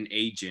an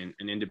agent,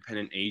 an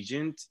independent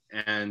agent,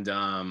 and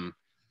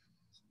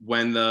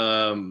when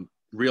the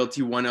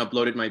Realty One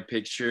uploaded my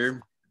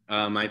picture,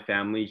 my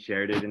family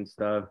shared it and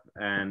stuff,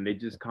 and they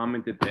just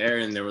commented there,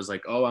 and there was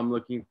like, oh, I'm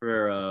looking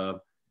for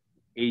a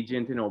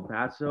agent in El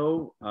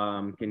Paso.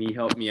 Can you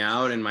help me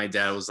out? And my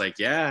dad was like,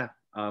 yeah,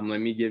 let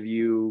me give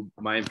you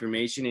my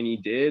information. And he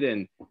did.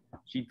 And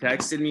she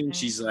texted me and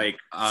she's like,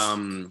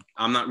 I'm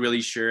not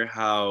really sure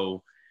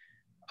how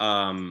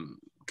the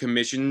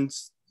commission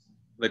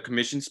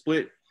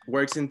split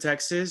works in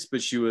Texas,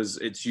 but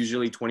it's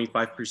usually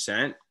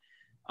 25%.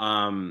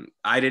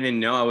 I didn't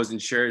know, I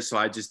wasn't sure. So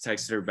I just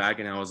texted her back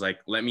and I was like,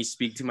 let me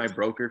speak to my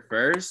broker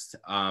first,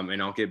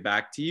 and I'll get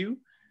back to you.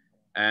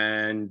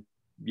 And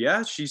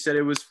yeah, she said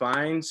it was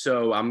fine.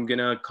 So I'm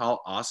gonna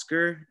call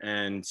Oscar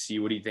and see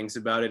what he thinks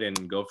about it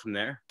and go from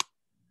there.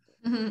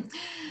 Mm-hmm.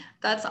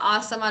 That's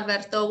awesome,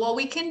 Alberto. Well,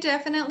 we can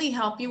definitely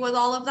help you with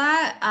all of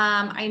that.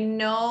 I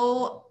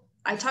know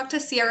I talked to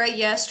Sierra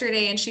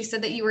yesterday and she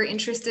said that you were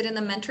interested in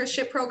the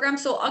mentorship program.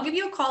 So I'll give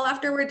you a call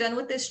after we're done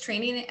with this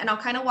training and I'll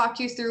kind of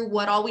walk you through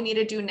what all we need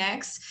to do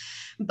next.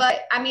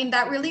 But I mean,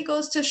 that really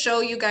goes to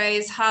show you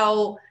guys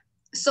how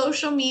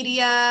social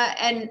media,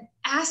 and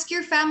ask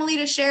your family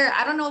to share.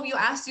 I don't know if you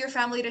asked your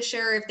family to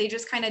share, if they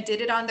just kind of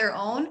did it on their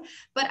own,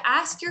 but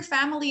ask your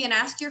family and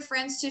ask your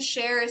friends to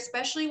share,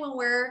 especially when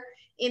we're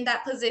in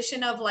that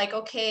position of like,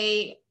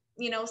 okay,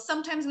 you know,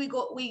 sometimes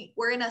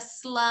we're in a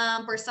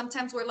slump, or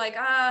sometimes we're like,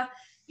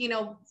 you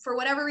know, for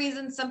whatever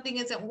reason, something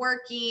isn't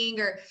working,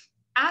 or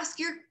ask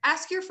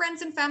your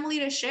friends and family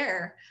to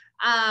share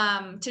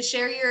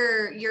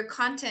your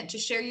content, to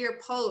share your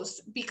posts,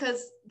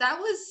 because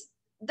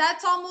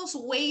that's almost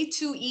way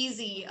too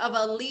easy of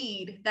a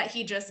lead that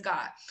he just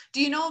got.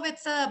 Do you know if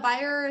it's a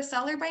buyer or a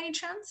seller by any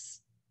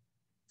chance?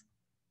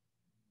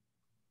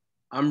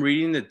 I'm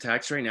reading the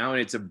text right now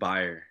and it's a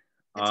buyer.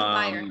 It's a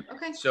buyer.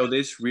 Okay. So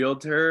this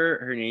realtor,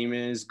 her name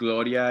is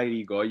Gloria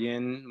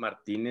Irigoyen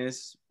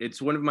Martinez. It's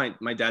one of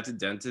my dad's a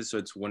dentist, so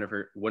it's one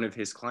of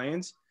his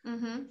clients.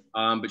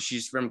 Mm-hmm. But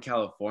she's from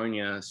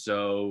California.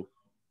 So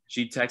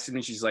she texted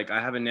me. She's like, I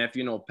have a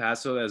nephew in El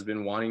Paso that's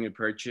been wanting to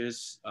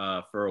purchase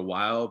for a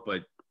while,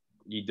 but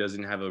he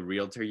doesn't have a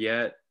realtor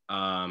yet.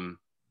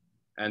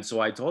 And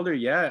so I told her,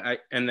 yeah.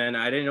 And then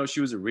I didn't know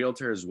she was a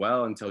realtor as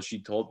well until she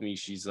told me.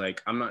 She's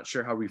like, I'm not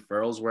sure how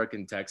referrals work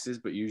in Texas,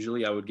 but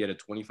usually I would get a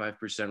 25%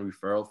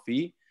 referral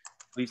fee.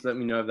 Please let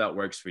me know if that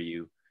works for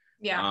you.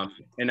 Yeah.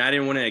 And I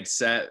didn't want to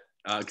accept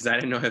because I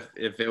didn't know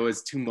if it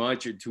was too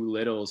much or too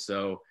little.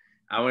 So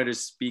I wanted to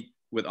speak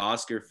with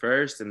Oscar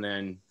first and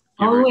then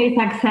always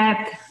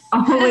accept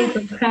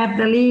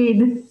the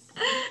lead.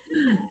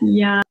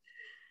 Yeah.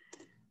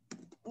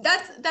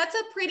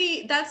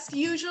 That's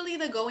usually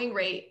the going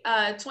rate,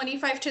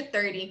 25 to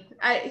 30.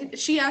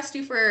 She asked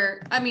you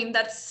for, I mean,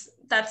 that's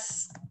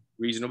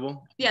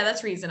reasonable. Yeah,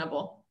 that's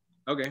reasonable.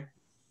 Okay.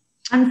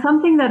 And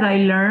something that I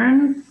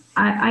learned,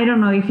 I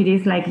don't know if it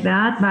is like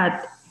that,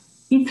 but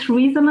it's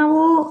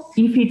reasonable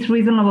if it's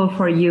reasonable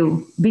for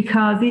you,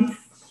 because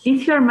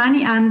it's your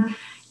money and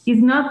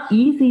it's not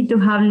easy to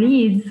have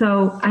leads.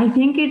 So I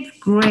think it's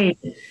great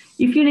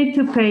if you need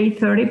to pay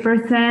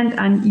 30%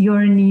 and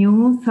you're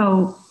new.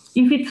 So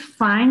if it's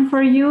fine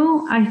for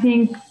you, I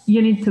think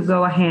you need to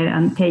go ahead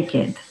and take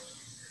it.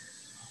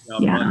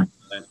 Yeah.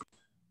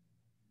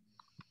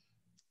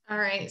 All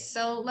right,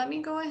 so let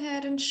me go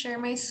ahead and share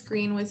my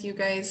screen with you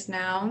guys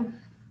now.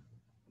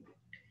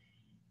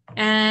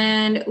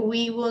 And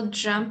we will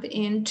jump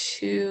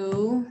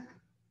into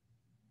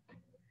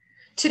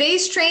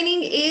today's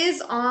training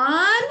is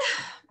on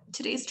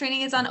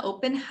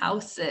open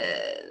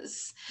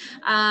houses.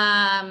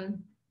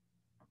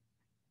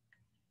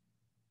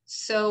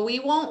 So we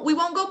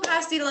won't go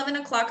past 11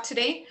 o'clock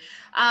today.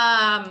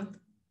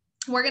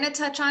 We're going to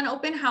touch on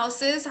open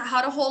houses,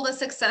 how to hold a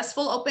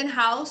successful open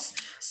house.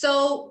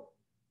 So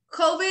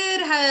COVID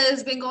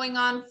has been going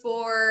on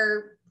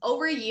for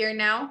over a year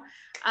now.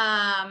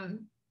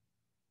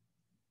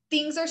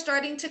 Things are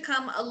starting to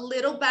come a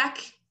little back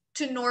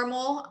to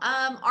normal.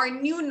 Our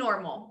new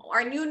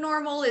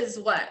normal is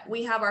what?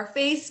 We have our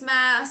face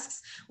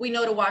masks. We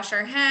know to wash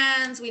our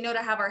hands. We know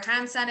to have our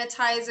hand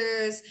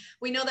sanitizers.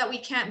 We know that we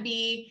can't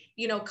be,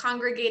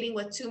 congregating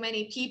with too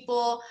many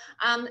people.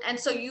 And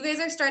so you guys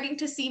are starting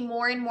to see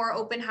more and more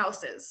open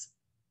houses.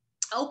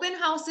 Open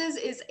houses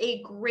is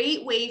a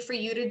great way for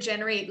you to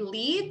generate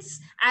leads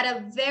at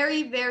a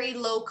very, very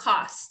low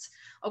cost.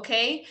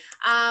 Okay.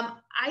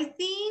 I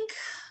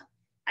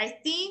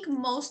think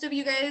most of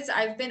you guys,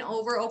 I've been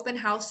over open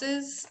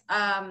houses,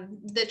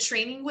 the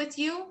training with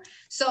you.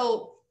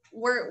 So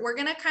we're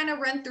going to kind of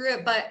run through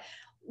it, but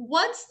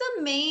what's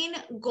the main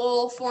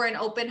goal for an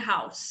open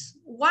house?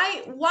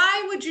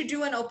 Why would you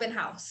do an open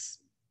house?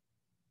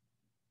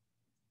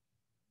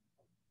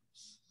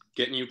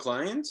 Get new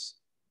clients?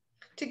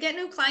 To get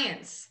new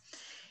clients.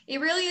 It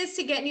really is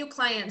to get new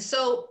clients.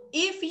 So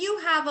if you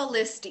have a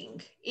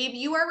listing, if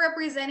you are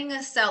representing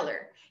a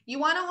seller, you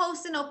want to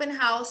host an open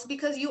house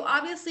because you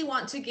obviously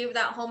want to give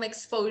that home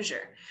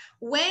exposure.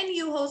 When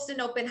you host an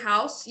open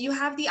house, you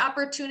have the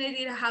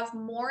opportunity to have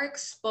more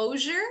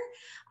exposure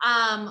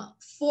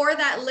for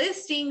that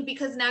listing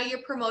because now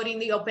you're promoting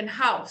the open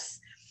house.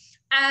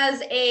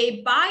 As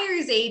a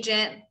buyer's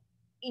agent,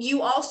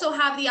 you also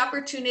have the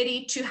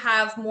opportunity to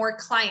have more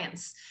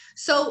clients.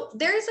 So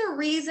there's a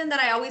reason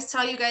that I always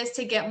tell you guys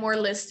to get more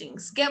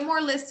listings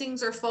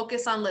or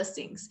focus on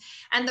listings.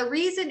 And the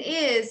reason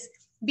is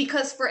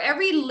because for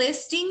every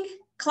listing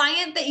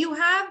client that you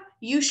have,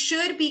 you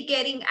should be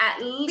getting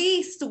at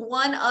least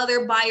one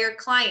other buyer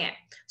client.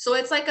 So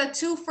it's like a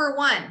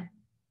 2-for-1.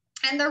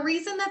 And the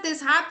reason that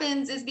this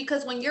happens is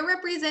because when you're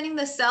representing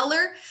the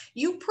seller,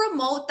 you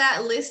promote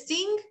that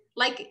listing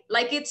like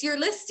it's your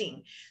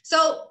listing.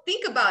 So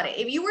think about it.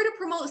 If you were to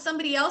promote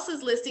somebody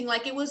else's listing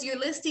like it was your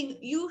listing,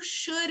 you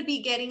should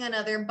be getting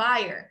another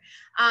buyer.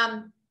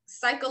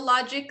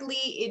 Psychologically,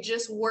 it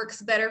just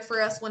works better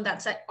for us when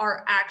that's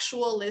our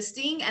actual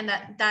listing and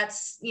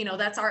that's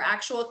our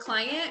actual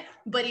client.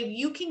 But if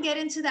you can get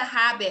into the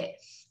habit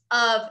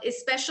of,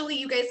 especially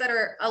you guys that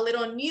are a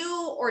little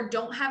new or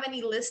don't have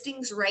any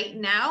listings right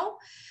now,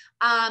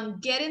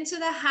 get into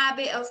the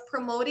habit of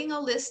promoting a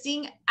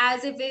listing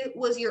as if it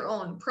was your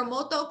own.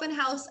 Promote the open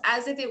house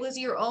as if it was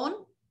your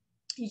own.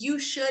 You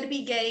should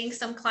be getting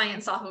some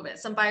clients off of it,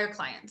 some buyer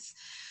clients.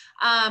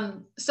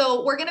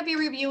 So we're going to be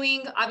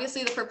reviewing,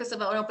 obviously, the purpose of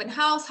an open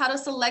house, how to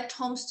select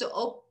homes to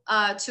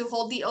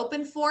hold the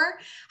open for,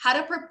 how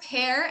to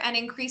prepare and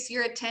increase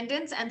your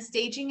attendance, and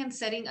staging and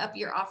setting up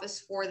your office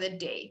for the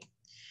day.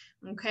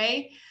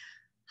 Okay.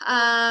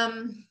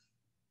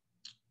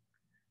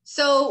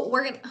 So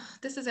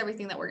this is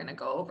everything that we're going to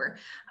go over.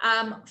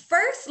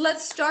 First,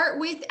 let's start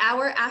with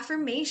our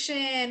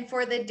affirmation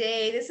for the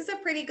day. This is a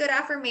pretty good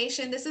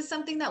affirmation. This is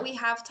something that we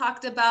have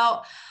talked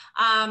about.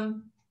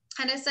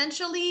 And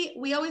essentially,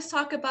 we always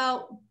talk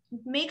about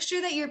make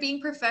sure that you're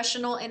being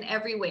professional in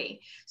every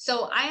way.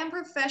 So I am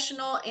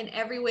professional in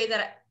every way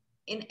that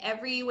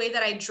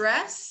I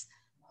dress.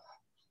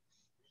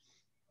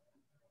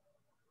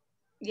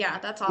 Yeah,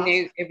 that's all.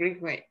 In every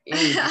way.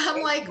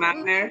 I'm like,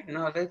 manner,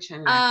 knowledge,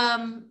 and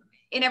action.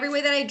 In every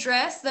way that I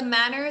dress, the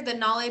manner, the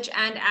knowledge,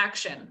 and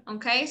action.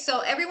 Okay, so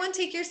everyone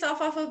take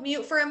yourself off of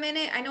mute for a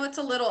minute. I know it's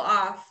a little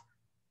off.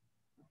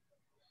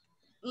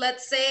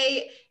 Let's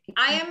say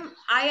I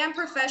am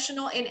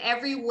professional in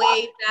every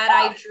way that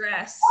I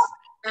dress,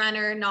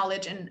 manner,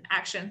 knowledge, and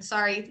action.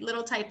 Sorry,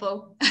 little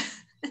typo.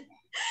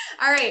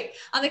 All right,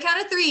 on the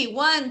count of 3,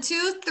 1,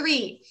 2,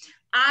 3.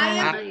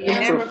 I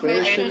am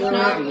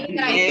professional in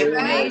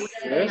every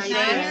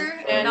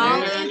manner,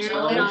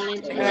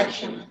 knowledge, and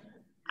action.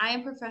 I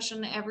am professional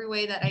in every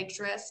way that I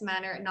dress,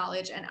 manner,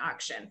 knowledge, and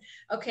action.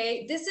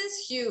 Okay, this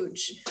is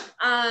huge.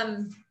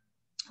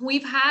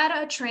 we've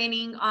had a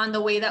training on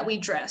the way that we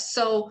dress.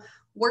 So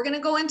we're going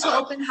to go into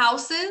open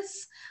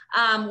houses.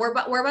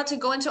 We're about to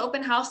go into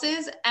open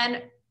houses,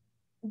 and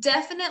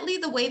definitely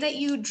the way that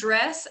you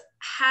dress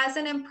has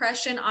an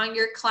impression on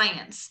your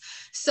clients.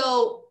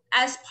 So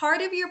as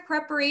part of your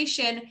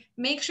preparation,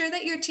 make sure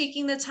that you're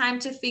taking the time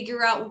to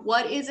figure out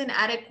what is an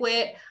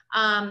adequate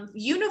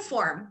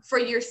uniform for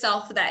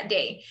yourself that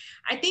day.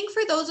 I think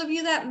for those of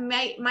you that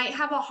might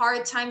have a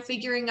hard time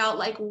figuring out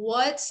like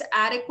what's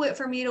adequate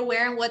for me to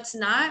wear and what's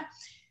not,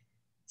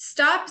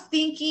 stop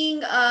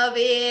thinking of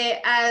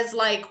it as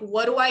like,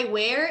 what do I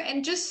wear?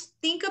 And just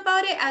think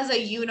about it as a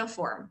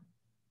uniform.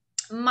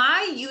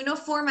 My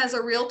uniform as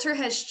a realtor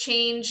has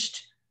changed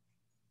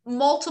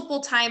multiple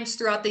times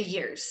throughout the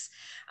years.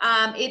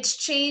 It's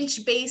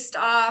changed based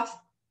off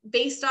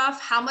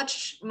how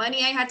much money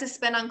I had to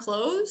spend on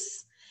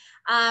clothes.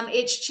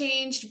 It's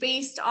changed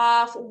based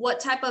off what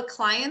type of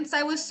clients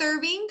I was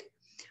serving,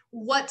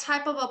 what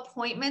type of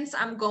appointments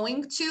I'm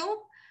going to,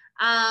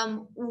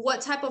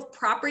 what type of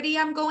property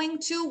I'm going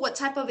to, what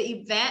type of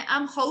event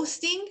I'm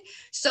hosting.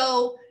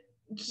 So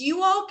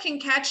you all can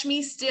catch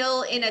me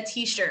still in a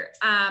t-shirt.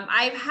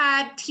 I've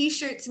had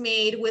t-shirts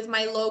made with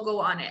my logo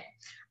on it,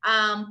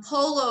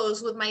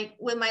 polos with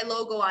my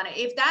logo on it.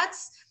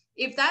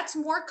 If that's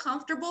more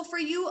comfortable for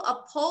you,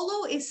 a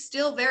polo is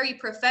still very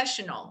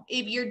professional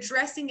if you're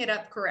dressing it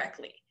up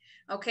correctly.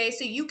 Okay,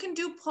 so you can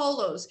do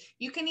polos.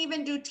 You can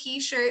even do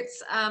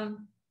t-shirts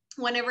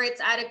whenever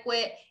it's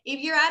adequate. If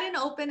you're at an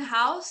open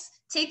house,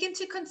 take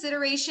into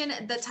consideration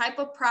the type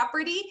of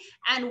property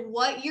and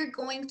what you're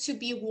going to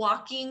be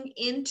walking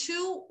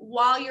into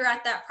while you're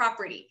at that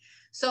property.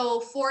 So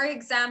for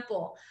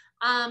example,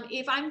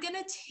 if I'm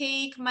gonna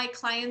take my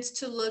clients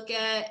to look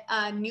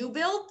at new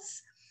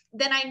builds,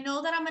 then I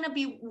know that I'm gonna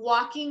be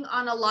walking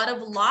on a lot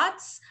of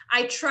lots.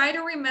 I try to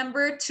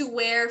remember to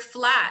wear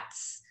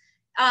flats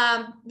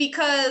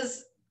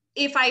because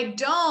if I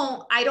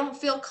don't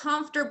feel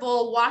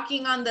comfortable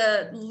walking on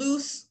the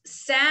loose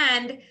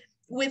sand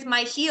with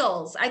my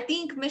heels. I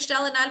think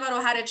Michelle and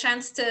Alvaro had a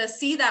chance to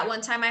see that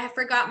one time. I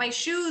forgot my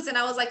shoes and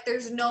I was like,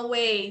 there's no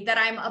way that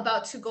I'm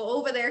about to go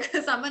over there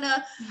because I'm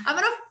gonna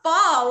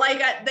fall.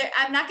 Like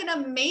I'm not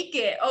gonna make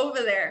it over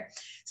there.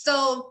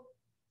 So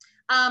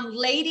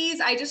ladies,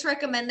 I just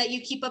recommend that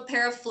you keep a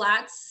pair of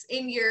flats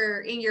in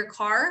your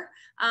car.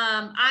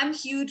 I'm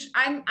huge.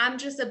 I'm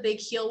just a big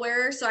heel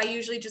wearer, so I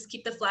usually just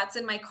keep the flats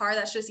in my car.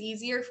 That's just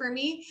easier for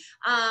me.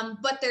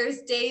 But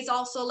there's days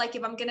also, like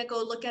if I'm gonna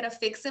go look at a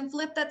fix and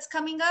flip that's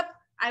coming up,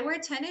 I wear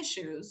tennis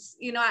shoes.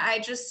 You know, I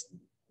just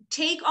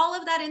take all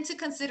of that into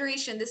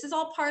consideration. This is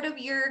all part of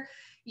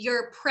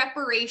your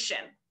preparation.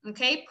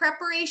 Okay,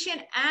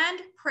 preparation and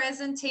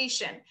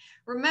presentation.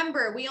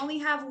 Remember, we only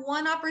have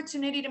one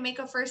opportunity to make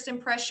a first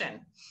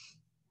impression.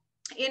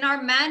 In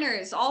our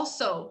manners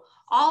also,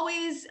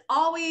 always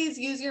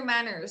use your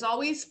manners.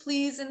 Always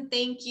please and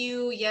thank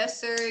you. Yes,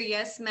 sir.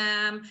 Yes,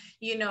 ma'am.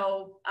 You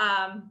know,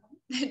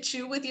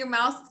 chew with your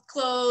mouth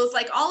closed,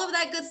 like all of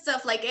that good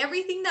stuff, like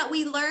everything that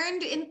we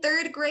learned in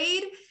 3rd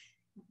grade.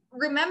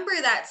 Remember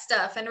that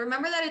stuff and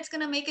remember that it's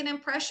going to make an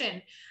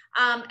impression.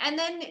 And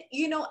then,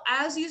 you know,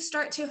 as you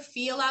start to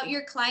feel out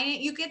your client,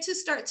 you get to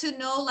start to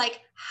know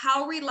like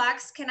how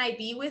relaxed can I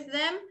be with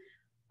them,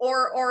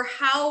 or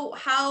how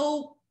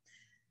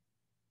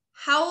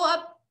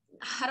up,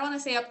 I don't want to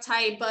say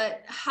uptight,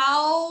 but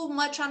how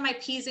much on my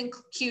P's and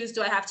Q's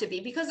do I have to be?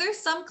 Because there's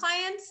some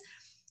clients,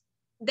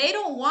 they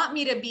don't want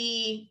me to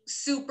be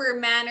super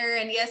manner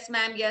and yes,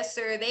 ma'am, yes,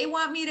 sir. They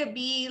want me to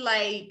be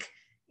like,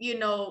 you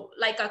know,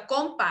 like a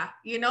compa,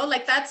 you know,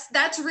 like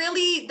that's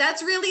really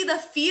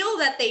the feel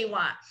that they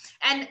want.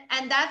 And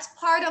that's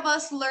part of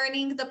us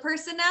learning the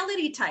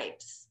personality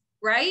types,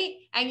 right?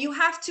 And you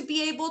have to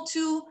be able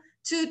to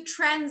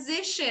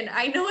transition.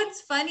 I know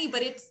it's funny,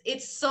 but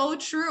it's so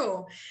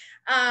true.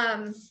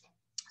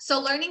 So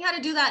learning how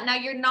to do that. Now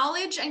your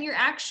knowledge and your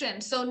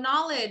action. So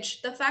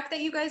knowledge, the fact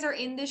that you guys are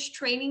in this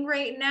training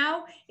right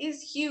now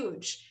is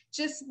huge.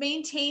 Just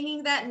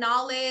maintaining that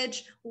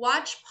knowledge,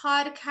 watch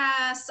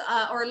podcasts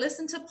or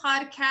listen to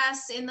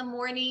podcasts in the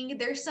morning.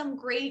 There's some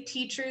great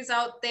teachers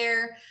out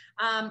there.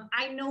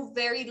 I know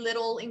very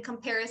little in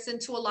comparison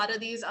to a lot of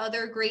these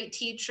other great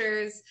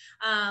teachers.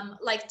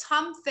 Like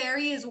Tom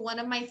Ferry is one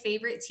of my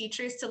favorite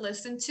teachers to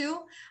listen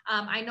to.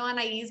 I know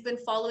Anai's been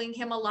following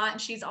him a lot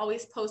and she's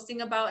always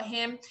posting about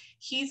him.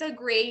 He's a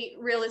great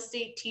real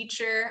estate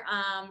teacher.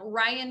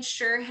 Ryan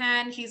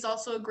Sherhan, he's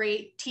also a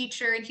great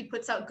teacher and he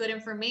puts out good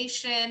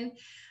information.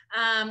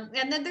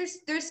 And then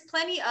there's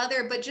plenty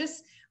other, but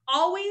just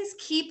always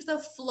keep the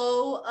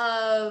flow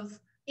of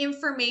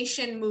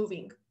information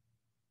moving.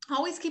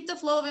 Always keep the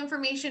flow of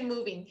information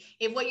moving.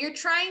 If what you're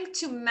trying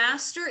to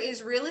master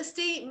is real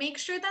estate, make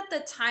sure that the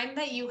time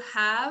that you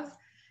have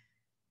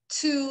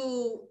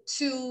to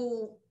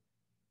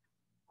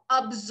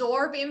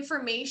absorb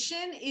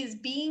information is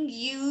being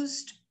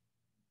used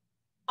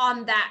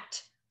on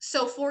that.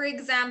 So for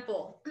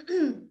example,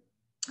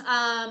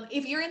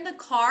 if you're in the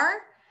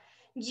car,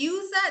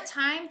 use that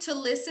time to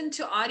listen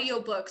to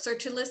audiobooks or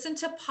to listen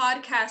to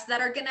podcasts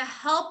that are going to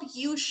help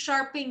you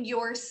sharpen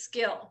your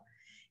skill.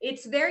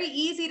 It's very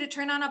easy to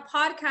turn on a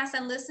podcast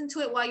and listen to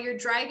it while you're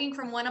driving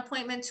from one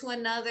appointment to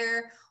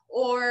another,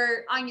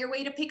 or on your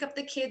way to pick up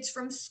the kids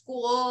from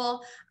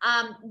school.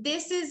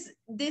 This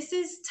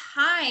is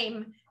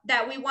time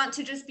that we want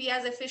to just be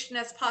as efficient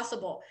as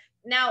possible.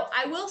 Now,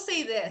 I will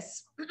say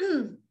this,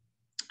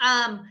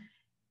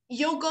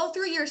 you'll go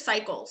through your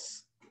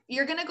cycles.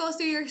 You're gonna go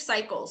through your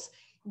cycles.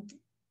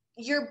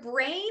 Your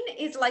brain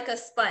is like a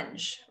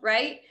sponge,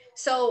 right?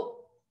 So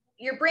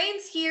your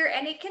brain's here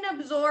and it can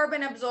absorb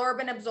and absorb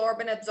and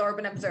absorb and absorb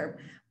and absorb.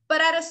 But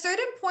at a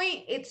certain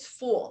point, it's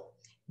full.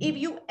 If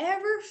you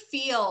ever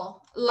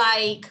feel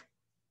like,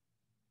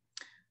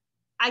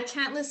 I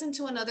can't listen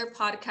to another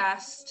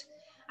podcast,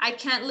 I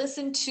can't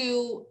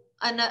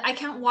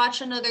watch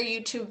another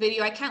YouTube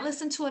video, I can't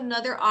listen to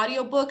another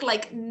audiobook,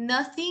 like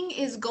nothing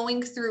is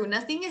going through,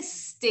 nothing is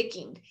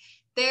sticking,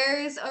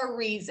 there's a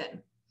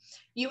reason.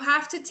 You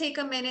have to take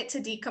a minute to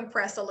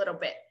decompress a little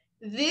bit.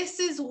 This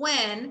is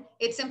when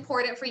it's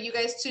important for you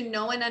guys to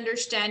know and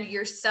understand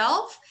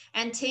yourself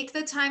and take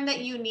the time that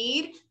you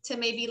need to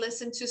maybe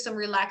listen to some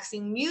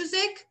relaxing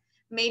music,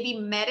 maybe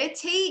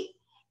meditate.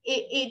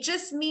 It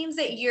just means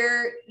that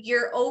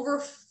you're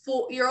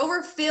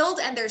overfilled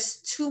and there's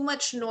too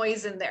much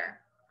noise in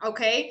there.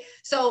 Okay,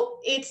 so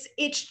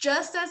it's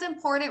just as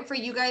important for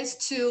you guys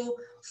to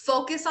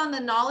focus on the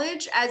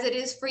knowledge as it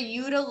is for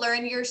you to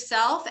learn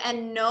yourself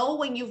and know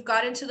when you've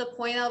gotten to the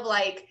point of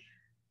like,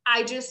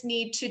 I just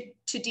need to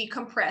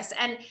decompress.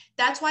 And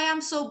that's why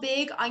I'm so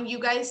big on you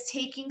guys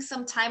taking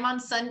some time on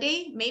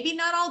Sunday, maybe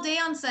not all day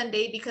on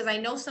Sunday, because I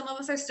know some of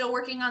us are still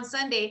working on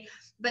Sunday,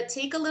 but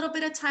take a little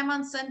bit of time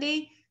on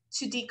Sunday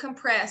to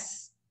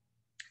decompress,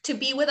 to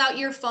be without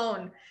your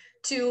phone,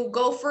 to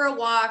go for a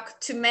walk,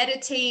 to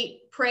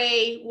meditate,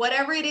 pray,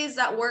 whatever it is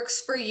that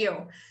works for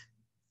you.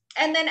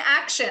 And then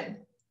action.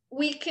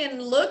 We can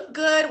look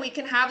good, we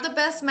can have the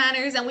best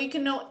manners, and we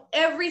can know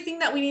everything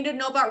that we need to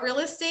know about real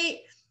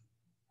estate.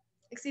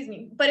 Excuse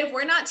me. But if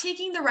we're not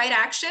taking the right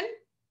action,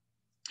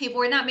 if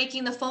we're not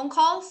making the phone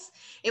calls,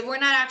 if we're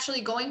not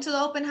actually going to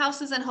the open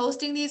houses and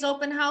hosting these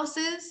open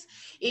houses,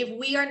 if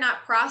we are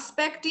not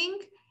prospecting,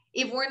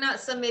 if we're not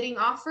submitting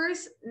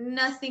offers,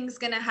 nothing's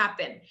going to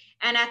happen.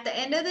 And at the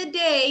end of the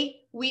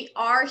day, we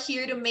are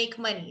here to make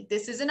money.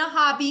 This isn't a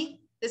hobby.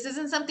 This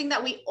isn't something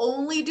that we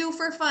only do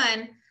for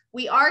fun.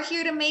 We are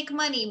here to make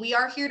money. We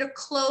are here to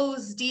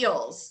close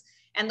deals.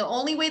 And the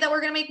only way that we're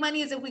going to make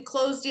money is if we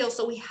close deals.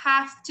 So we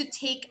have to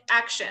take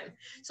action.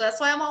 So that's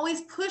why I'm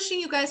always pushing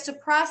you guys to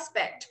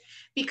prospect,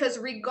 because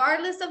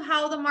regardless of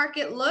how the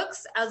market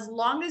looks, as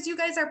long as you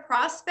guys are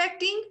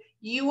prospecting,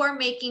 you are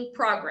making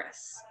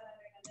progress.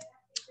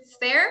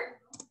 Fair?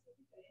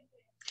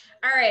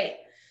 All right.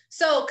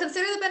 So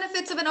consider the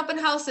benefits of an open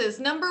houses.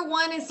 Number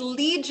one is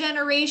lead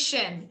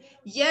generation.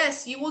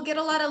 Yes, you will get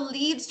a lot of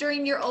leads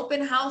during your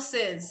open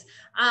houses.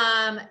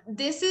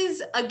 This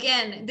is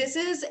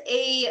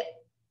a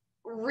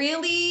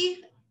really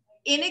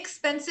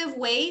inexpensive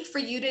way for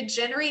you to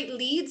generate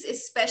leads,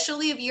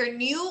 especially if you're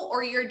new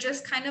or you're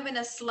just kind of in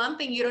a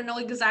slump and you don't know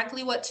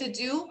exactly what to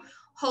do.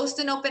 Host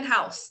an open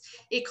house.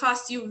 It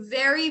costs you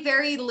very,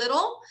 very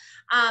little,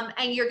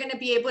 and you're going to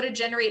be able to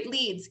generate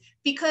leads,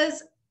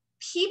 because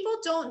people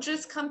don't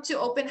just come to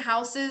open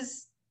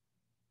houses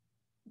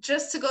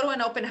just to go to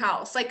an open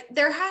house. Like,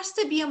 there has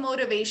to be a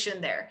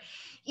motivation there.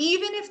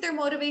 Even if their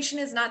motivation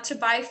is not to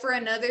buy for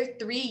another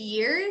 3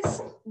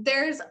 years,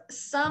 there's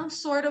some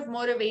sort of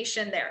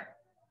motivation there.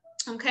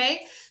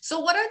 Okay, so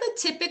what are the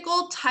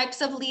typical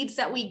types of leads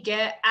that we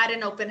get at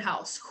an open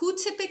house? Who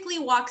typically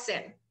walks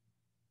in?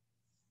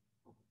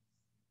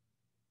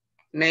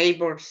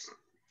 Neighbors.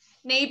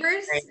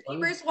 Neighbors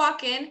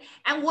walk in,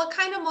 and what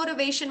kind of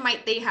motivation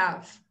might they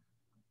have?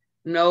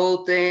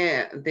 Know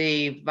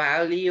the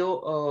value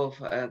of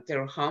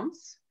their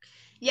homes.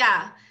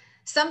 Yeah,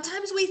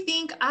 sometimes we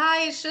think,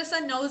 it's just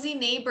a nosy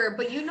neighbor,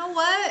 but you know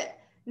what?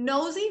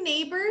 Nosy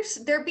neighbors,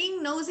 they're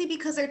being nosy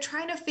because they're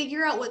trying to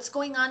figure out what's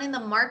going on in the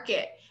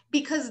market,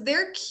 because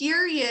they're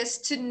curious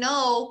to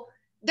know,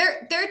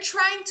 they're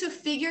trying to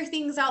figure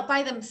things out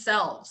by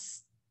themselves.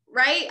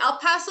 Right? El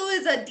Paso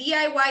is a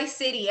DIY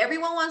city.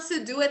 Everyone wants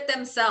to do it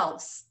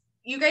themselves.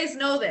 You guys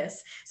know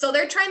this. So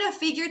they're trying to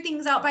figure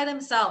things out by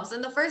themselves.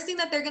 And the first thing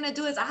that they're going to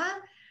do is,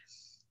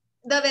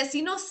 the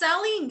vecino's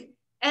selling,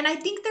 and I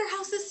think their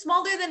house is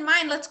smaller than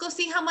mine. Let's go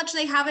see how much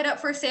they have it up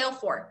for sale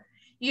for,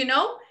 you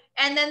know?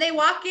 And then they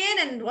walk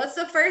in, and what's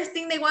the first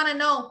thing they want to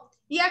know?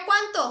 ¿Y a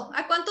cuánto?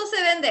 ¿A cuánto se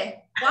vende?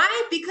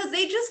 Why? Because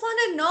they just want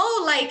to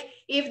know, like,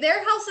 if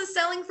their house is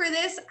selling for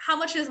this, how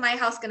much is my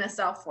house going to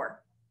sell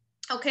for?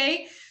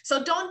 Okay,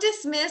 so don't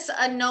dismiss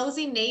a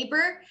nosy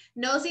neighbor.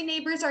 Nosy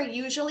neighbors are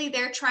usually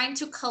there trying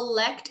to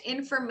collect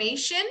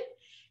information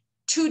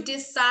to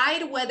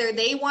decide whether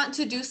they want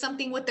to do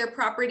something with their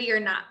property or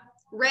not.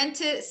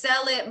 Rent it,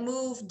 sell it,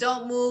 move,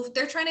 don't move.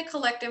 They're trying to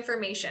collect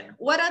information.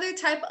 What other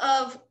type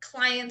of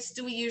clients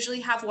do we usually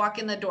have walk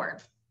in the door?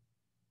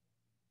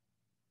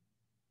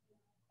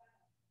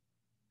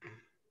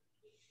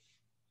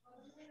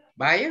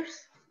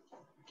 Buyers?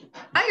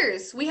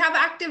 Buyers. We have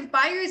active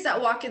buyers that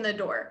walk in the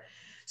door.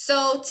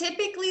 So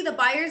typically the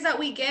buyers that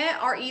we get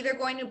are either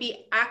going to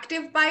be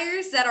active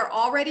buyers that are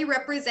already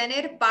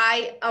represented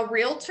by a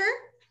realtor,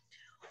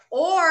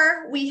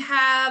 or we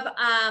have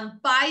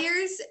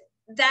buyers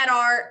that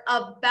are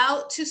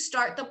about to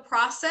start the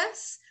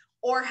process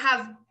or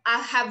have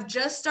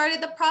just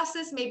started the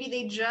process. Maybe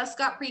they just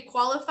got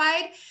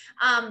pre-qualified,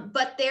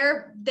 but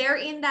they're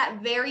in that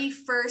very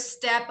first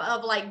step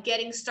of like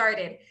getting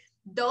started.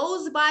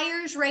 Those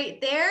buyers right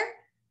there,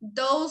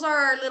 those are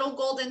our little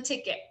golden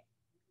ticket.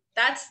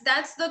 That's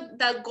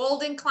the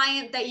golden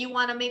client that you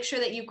want to make sure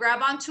that you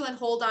grab onto and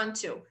hold on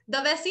to. The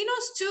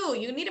vecinos too,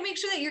 you need to make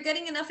sure that you're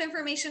getting enough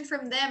information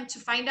from them to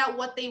find out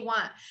what they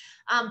want.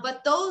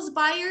 But those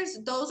buyers,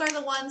 those are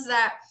the ones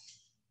that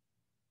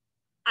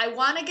I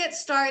want to get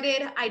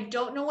started. I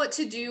don't know what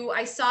to do.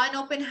 I saw an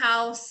open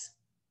house.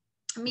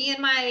 Me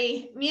and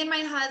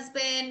my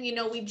husband, you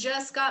know, we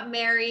just got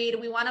married.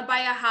 We want to buy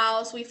a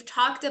house. We've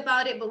talked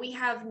about it, but we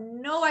have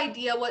no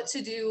idea what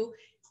to do.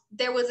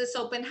 There was this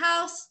open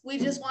house. We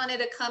just wanted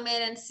to come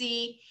in and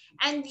see.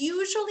 And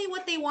usually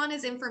what they want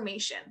is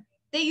information.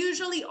 They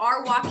usually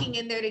are walking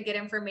in there to get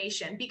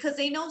information because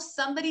they know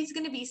somebody's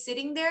going to be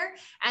sitting there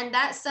and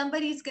that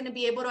somebody's going to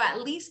be able to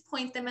at least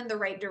point them in the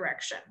right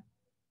direction.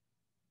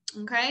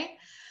 Okay.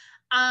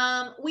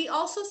 We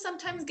also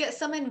sometimes get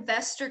some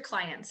investor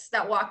clients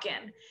that walk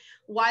in.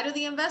 Why do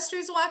the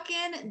investors walk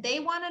in? They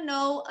want to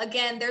know,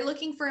 again, they're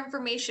looking for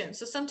information.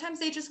 So sometimes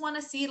they just want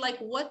to see like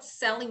what's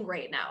selling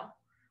right now.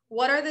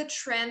 What are the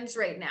trends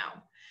right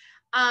now?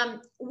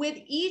 With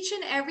each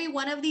and every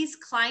one of these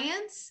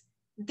clients,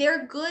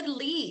 they're good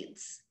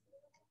leads.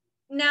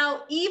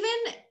 Now, even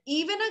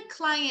a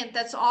client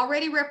that's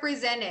already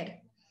represented,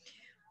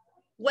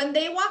 when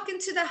they walk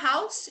into the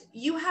house,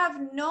 you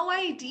have no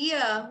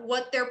idea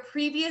what their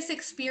previous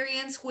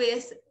experience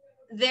with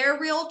their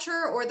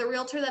realtor or the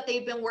realtor that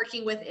they've been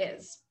working with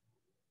is.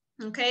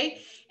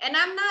 Okay. And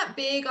I'm not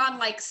big on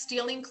like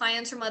stealing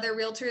clients from other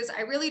realtors.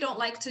 I really don't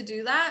like to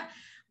do that.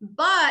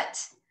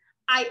 But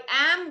I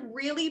am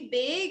really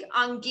big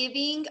on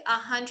giving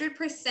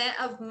 100%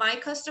 of my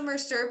customer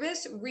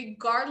service,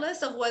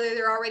 regardless of whether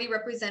they're already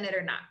represented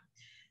or not.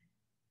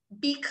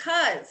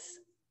 Because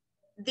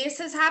this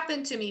has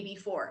happened to me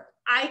before.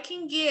 I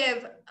can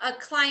give a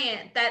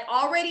client that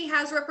already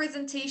has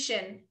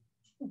representation,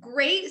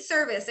 great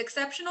service,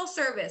 exceptional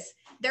service.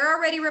 They're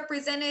already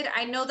represented.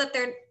 I know that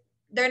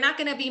they're not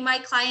going to be my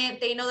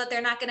client. They know that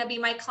they're not going to be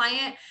my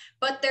client,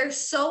 but they're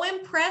so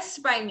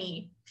impressed by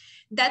me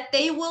that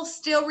they will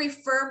still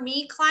refer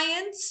me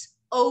clients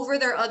over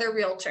their other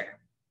realtor.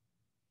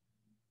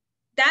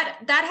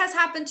 That has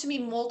happened to me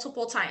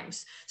multiple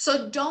times.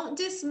 So don't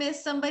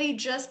dismiss somebody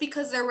just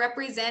because they're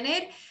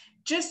represented.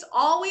 Just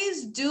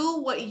always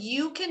do what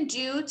you can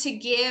do to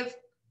give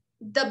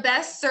the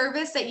best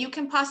service that you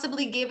can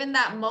possibly give in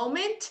that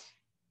moment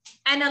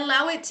and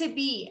allow it to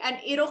be, and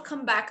it'll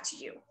come back to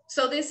you.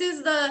 So this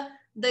is the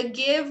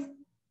give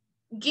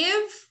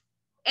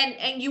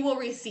and you will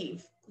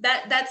receive.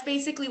 That's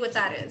basically what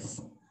that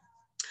is.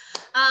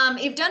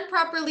 If done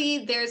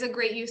properly, they're a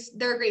great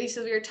use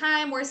of your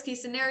time. Worst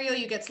case scenario,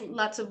 you get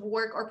lots of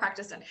work or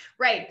practice done.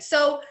 Right.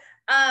 So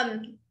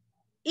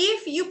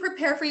if you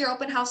prepare for your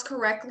open house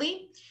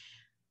correctly,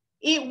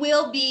 it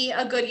will be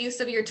a good use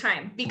of your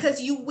time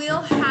because you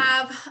will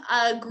have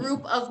a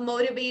group of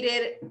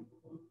motivated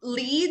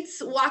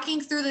leads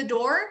walking through the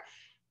door.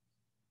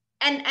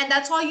 And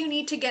that's all you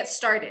need to get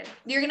started.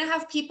 You're going to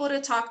have people to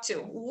talk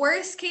to.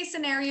 Worst case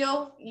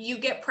scenario, you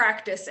get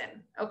practice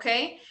in,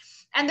 okay?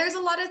 And there's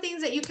a lot of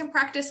things that you can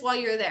practice while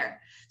you're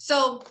there.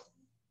 So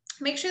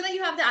make sure that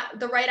you have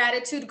the right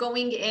attitude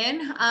going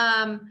in.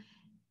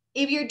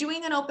 If you're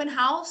doing an open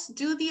house,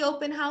 do the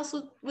open house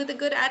with a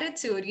good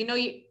attitude. You know,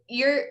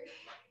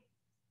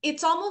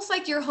 it's almost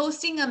like you're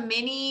hosting a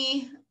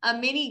mini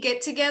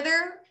get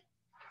together,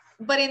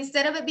 but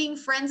instead of it being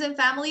friends and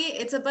family,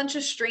 it's a bunch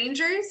of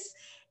strangers.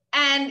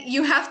 And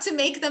you have to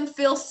make them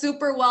feel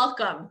super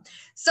welcome.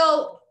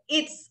 So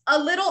it's a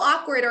little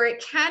awkward, or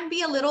it can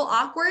be a little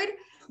awkward,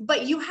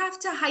 but you have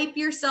to hype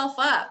yourself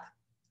up.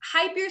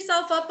 Hype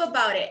yourself up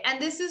about it.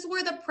 And this is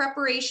where the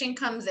preparation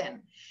comes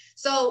in.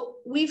 So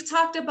we've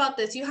talked about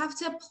this. You have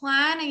to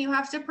plan and you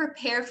have to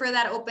prepare for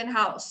that open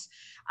house.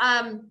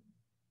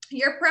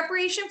 Your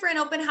preparation for an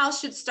open house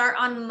should start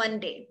on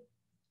Monday.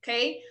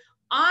 Okay.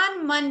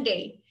 On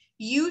Monday,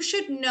 you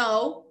should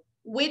know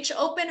which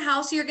open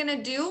house you're going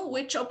to do,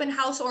 which open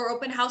house or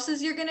open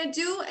houses you're going to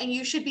do, and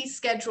you should be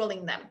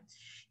scheduling them.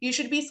 You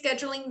should be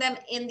scheduling them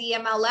in the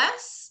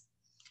MLS.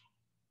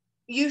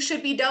 You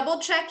should be double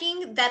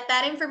checking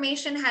that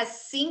information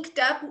has synced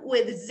up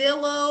with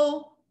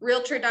Zillow,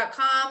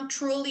 Realtor.com,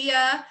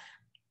 Trulia,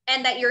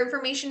 and that your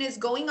information is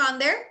going on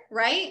there,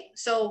 right?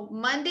 So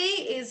Monday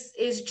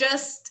is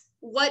just,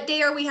 what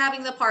day are we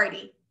having the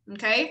party?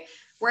 Okay.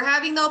 We're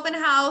having the open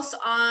house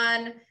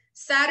on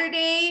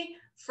Saturday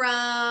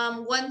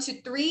from 1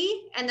 to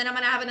 3, and then I'm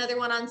going to have another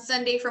one on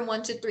Sunday from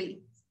 1 to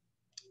 3.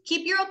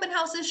 Keep your open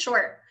houses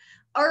short.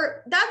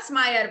 or that's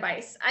my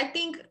advice. I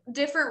think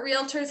different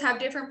realtors have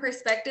different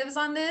perspectives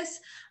on this.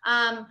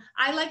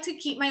 I like to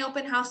keep my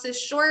open houses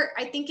short.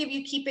 I think if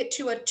you keep it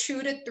to a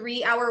 2 to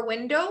 3 hour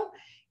window,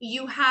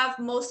 you have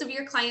most of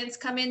your clients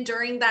come in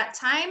during that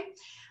time.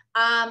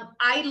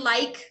 I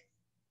like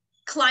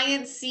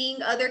clients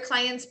seeing other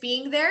clients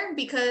being there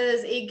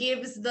because it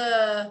gives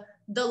the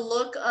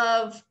look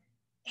of,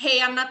 hey,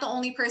 I'm not the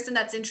only person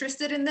that's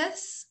interested in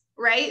this,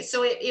 right?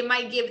 So it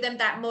might give them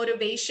that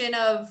motivation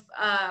of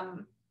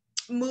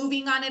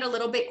moving on it a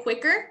little bit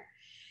quicker.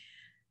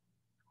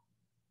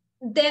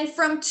 Then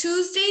from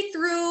Tuesday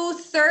through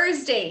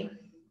Thursday,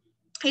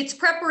 it's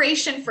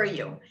preparation for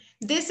you.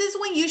 This is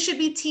when you should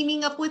be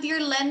teaming up with your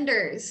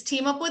lenders,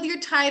 team up with your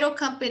title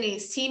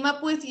companies, team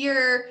up with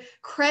your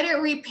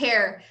credit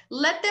repair.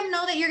 Let them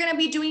know that you're going to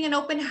be doing an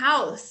open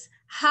house.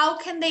 How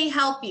can they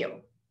help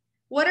you?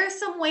 What are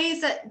some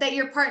ways that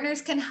your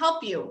partners can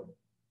help you?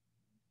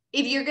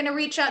 If you're going to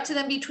reach out to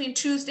them between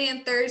Tuesday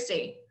and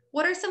Thursday,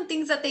 what are some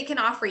things that they can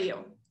offer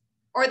you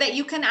or that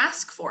you can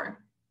ask for?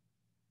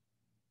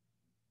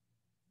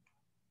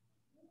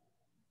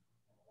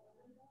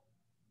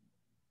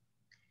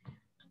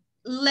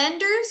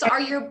 Lenders are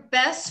your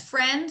best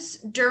friends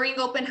during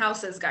open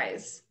houses,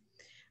 guys.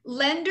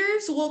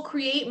 Lenders will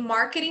create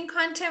marketing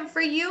content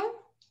for you.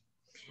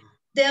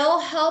 They'll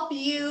help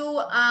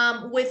you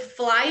with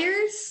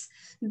flyers.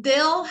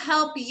 They'll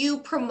help you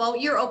promote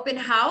your open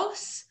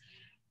house.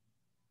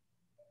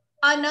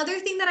 Another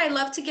thing that I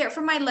love to get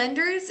from my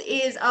lenders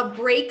is a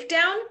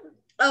breakdown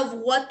of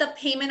what the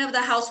payment of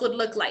the house would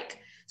look like.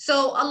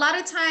 So a lot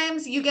of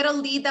times you get a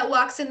lead that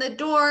walks in the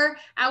door,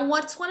 and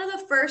what's one of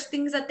the first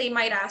things that they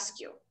might ask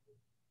you?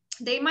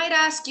 They might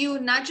ask you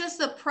not just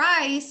the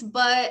price,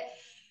 but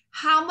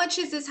how much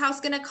is this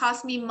house going to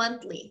cost me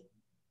monthly?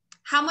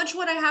 How much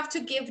would I have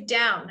to give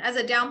down as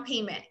a down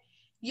payment?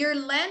 Your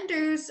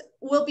lenders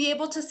will be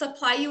able to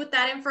supply you with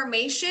that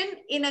information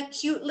in a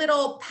cute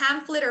little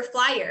pamphlet or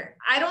flyer.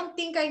 I don't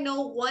think I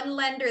know one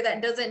lender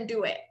that doesn't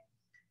do it.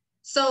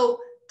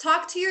 So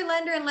talk to your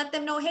lender and let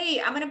them know,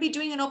 hey, I'm going to be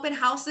doing an open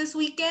house this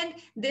weekend.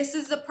 This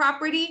is the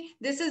property.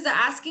 This is the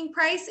asking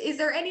price. Is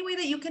there any way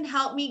that you can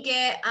help me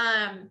get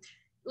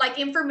like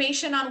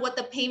information on what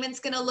the payment's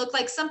going to look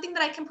like? Something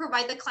that I can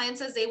provide the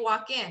clients as they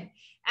walk in.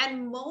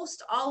 And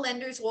most all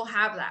lenders will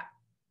have that.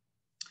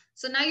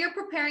 So now you're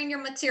preparing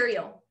your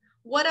material.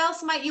 What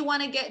else might you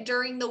want to get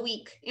during the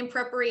week in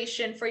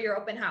preparation for your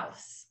open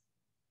house?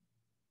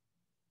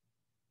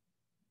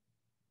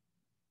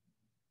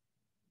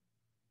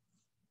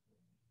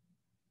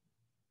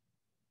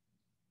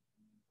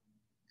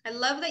 I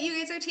love that you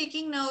guys are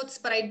taking notes,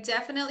 but I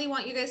definitely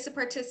want you guys to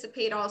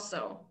participate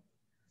also.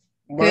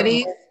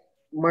 Marketing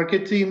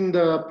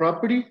the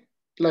property,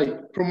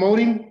 like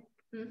promoting.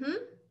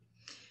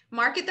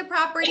 Market the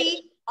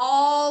property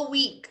all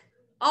week.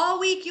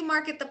 All week you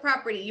market the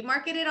property. You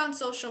market it on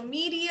social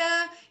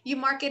media. You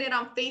market it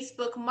on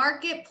Facebook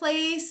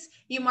Marketplace.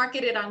 You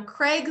market it on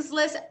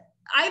Craigslist.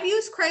 I've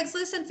used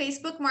Craigslist and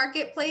Facebook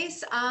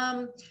Marketplace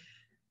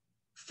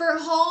for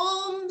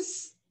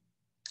homes.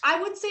 I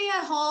would say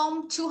a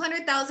home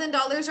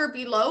 $200,000 or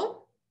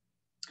below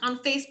on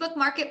Facebook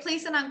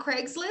Marketplace and on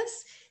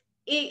Craigslist.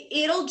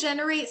 It'll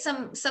generate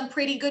some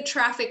pretty good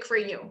traffic for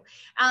you.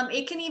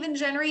 It can even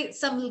generate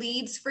some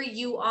leads for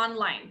you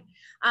online.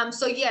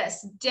 So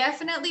yes,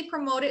 definitely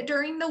promote it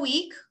during the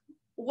week.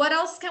 What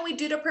else can we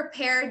do to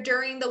prepare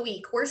during the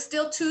week? We're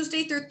still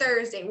Tuesday through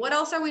Thursday. What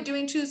else are we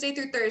doing Tuesday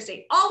through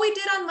Thursday? All we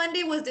did on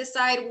Monday was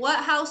decide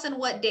what house and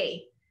what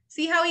day.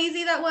 See how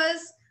easy that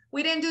was?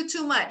 We didn't do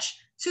too much.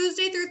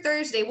 Tuesday through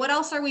Thursday, what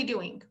else are we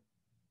doing?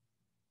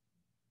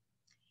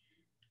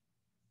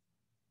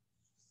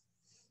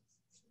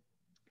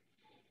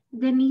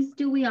 Denise,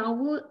 do we have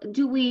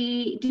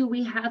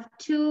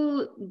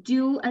to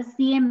do a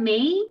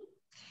CMA?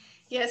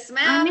 Yes,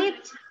 ma'am. On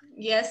it?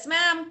 Yes,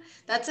 ma'am.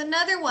 That's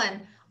another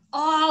one.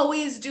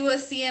 Always do a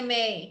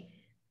CMA.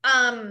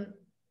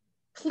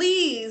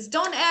 Please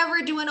don't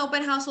ever do an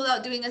open house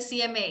without doing a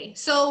CMA.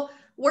 So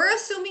we're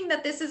assuming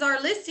that this is our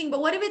listing,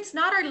 but what if it's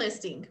not our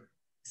listing?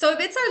 So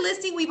if it's our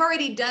listing, we've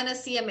already done a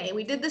CMA.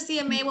 We did the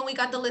CMA when we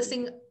got the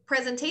listing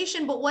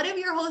presentation, but what if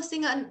you're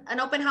hosting an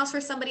open house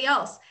for somebody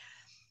else?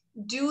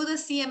 Do the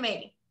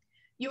CMA.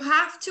 You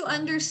have to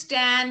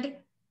understand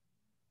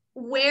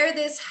where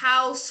this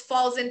house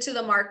falls into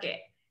the market.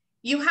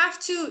 You have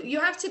to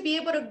be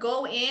able to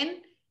go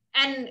in,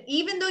 and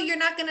even though you're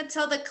not going to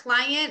tell the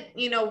client,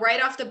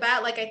 right off the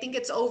bat, like I think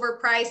it's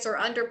overpriced or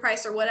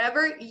underpriced or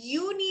whatever,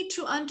 you need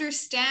to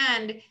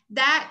understand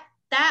that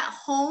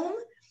home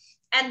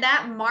and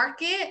that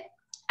market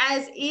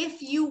as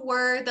if you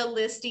were the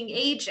listing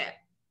agent.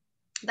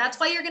 That's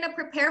why you're going to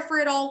prepare for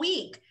it all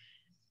week.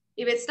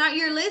 If it's not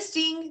your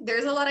listing,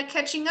 there's a lot of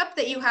catching up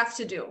that you have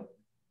to do.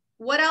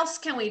 What else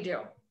can we do?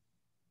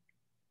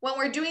 When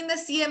we're doing the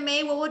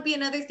CMA, what would be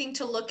another thing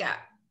to look at?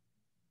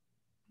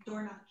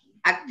 Door knocking.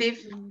 Active.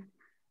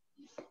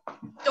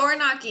 Door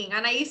knocking.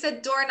 Anaí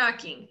said door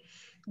knocking.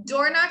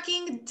 Door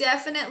knocking,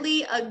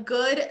 definitely a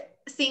good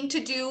thing to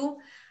do.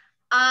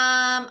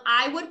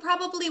 I would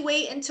probably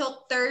wait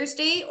until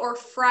Thursday or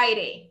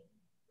Friday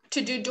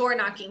to do door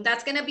knocking.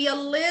 That's going to be a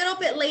little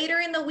bit later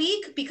in the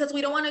week because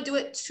we don't want to do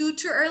it too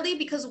early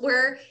because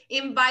we're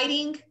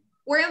inviting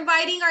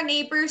our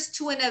neighbors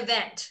to an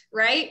event,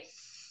 right?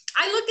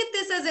 I look at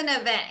this as an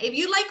event. If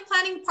you like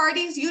planning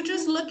parties, you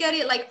just look at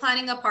it like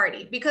planning a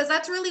party because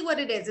that's really what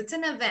it is. It's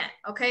an event,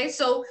 okay?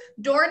 So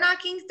door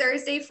knocking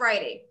Thursday,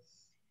 Friday.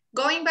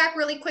 Going back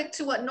really quick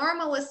to what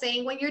Norma was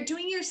saying, when you're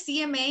doing your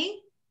CMA,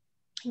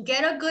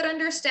 get a good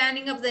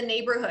understanding of the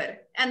neighborhood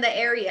and the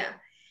area.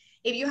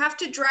 If you have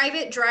to drive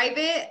it, drive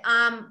it.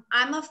 I'm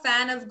a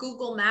fan of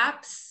Google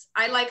Maps.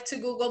 I like to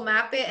Google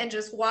Map it and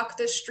just walk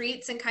the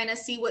streets and kind of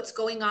see what's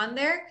going on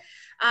there.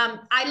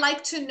 I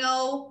like to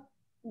know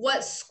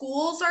what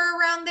schools are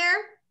around there,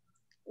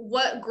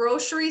 what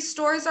grocery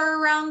stores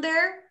are around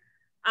there,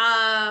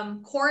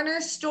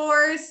 corner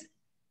stores,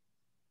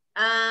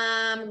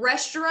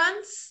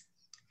 restaurants.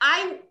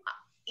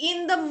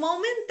 In the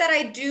moment that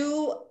I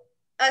do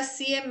a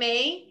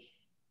CMA,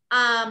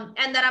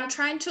 and that I'm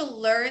trying to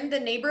learn the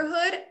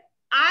neighborhood,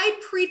 I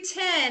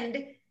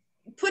pretend,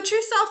 put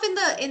yourself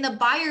in the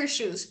buyer's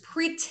shoes,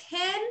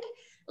 pretend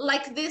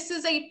like this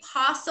is a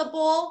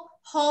possible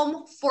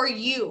home for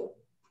you.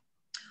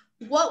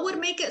 What would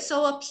make it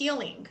so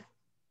appealing?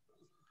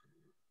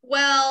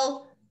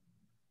 Well,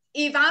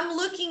 if I'm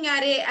looking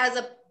at it as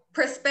a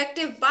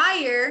prospective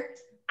buyer,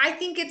 I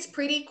think it's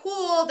pretty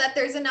cool that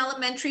there's an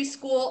elementary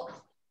school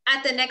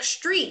at the next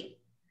street.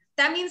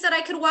 That means that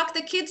I could walk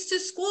the kids to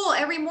school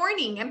every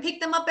morning and pick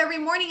them up every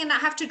morning and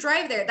not have to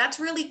drive there. That's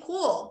really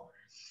cool.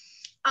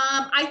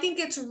 I think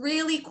it's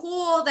really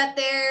cool that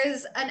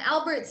there's an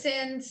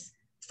Albertsons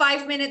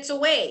 5 minutes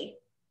away.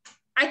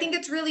 I think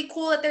it's really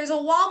cool that there's a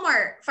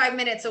Walmart 5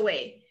 minutes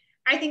away.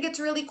 I think it's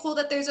really cool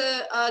that there's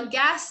a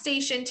gas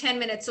station 10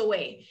 minutes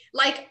away.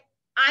 Like,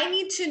 I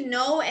need to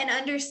know and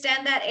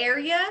understand that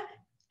area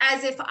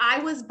as if I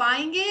was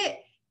buying it,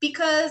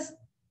 because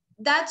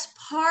that's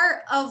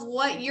part of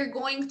what you're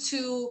going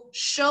to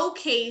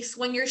showcase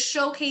when you're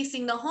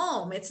showcasing the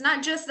home. It's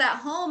not just that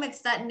home,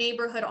 it's that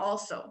neighborhood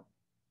also.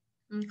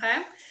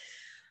 Okay.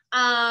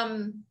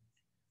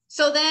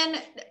 So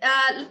then,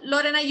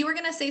 Lorena, you were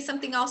going to say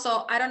something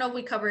also. I don't know if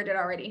we covered it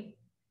already.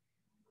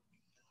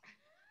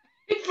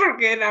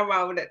 Forget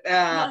about it.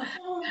 I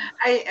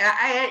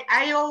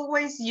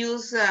always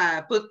use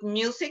put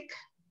music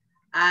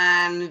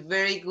and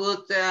very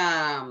good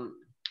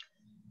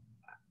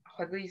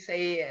what do you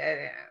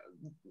say?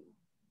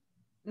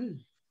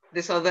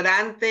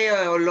 Desodorante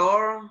or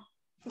olor.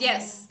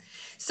 Yes.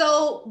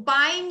 So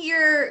buying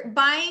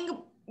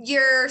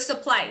your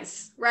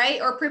supplies, right?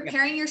 Or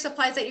preparing your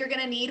supplies that you're going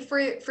to need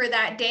for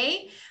that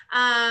day.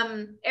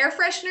 Air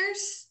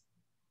fresheners.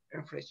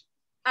 Air freshener.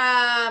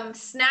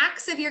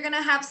 Snacks, if you're going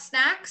to have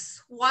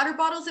snacks, water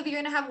bottles, if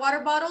you're going to have water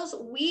bottles.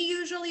 We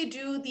usually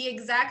do the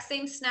exact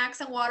same snacks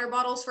and water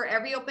bottles for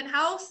every open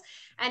house.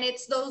 And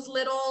it's those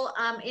little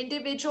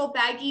individual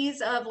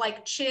baggies of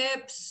like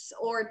chips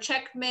or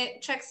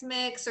Chex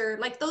Mix or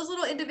like those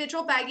little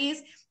individual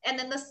baggies. And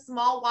then the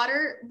small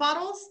water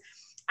bottles.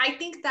 I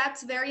think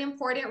that's very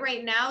important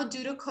right now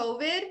due to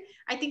COVID.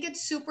 I think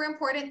it's super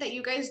important that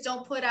you guys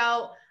don't put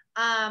out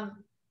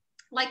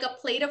like a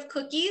plate of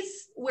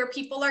cookies where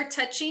people are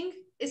touching,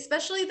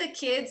 especially the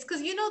kids,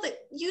 because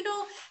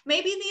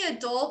maybe the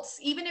adults,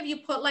 even if you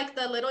put like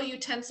the little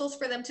utensils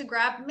for them to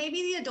grab,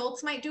 maybe the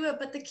adults might do it,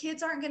 but the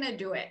kids aren't going to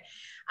do it.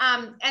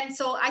 And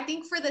so I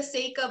think for the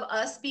sake of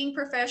us being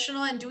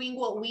professional and doing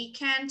what we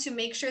can to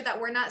make sure that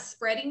we're not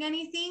spreading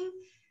anything,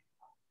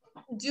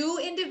 do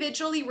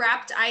individually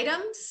wrapped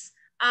items,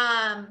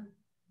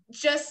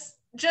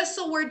 just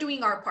so we're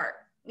doing our part.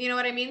 You know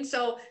what I mean?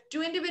 So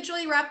do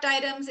individually wrapped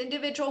items,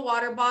 individual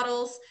water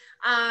bottles.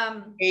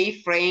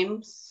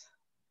 A-frames,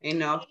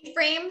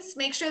 A-frames,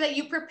 make sure that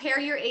you prepare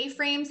your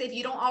A-frames. If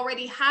you don't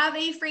already have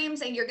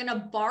A-frames and you're going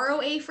to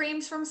borrow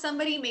A-frames from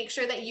somebody, make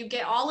sure that you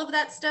get all of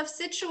that stuff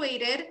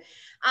situated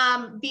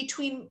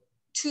between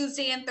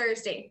Tuesday and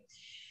Thursday.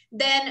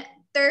 Then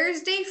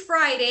Thursday,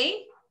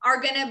 Friday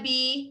are going to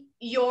be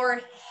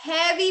your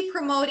heavy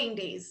promoting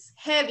days,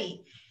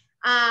 heavy.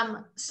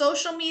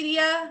 Social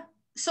media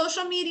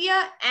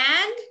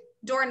and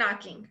door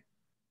knocking.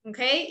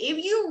 Okay.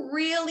 If you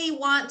really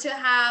want to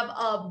have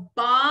a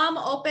bomb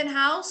open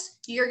house,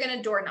 you're going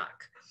to door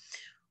knock.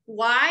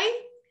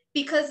 Why?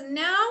 Because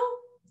now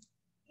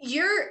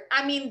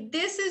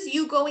this is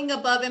you going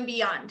above and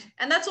beyond.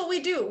 And that's what we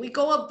do. We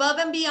go above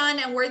and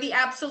beyond, and we're the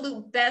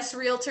absolute best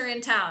realtor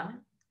in town.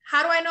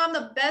 How do I know I'm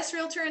the best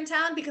realtor in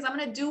town? Because I'm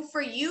going to do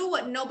for you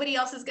what nobody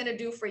else is going to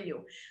do for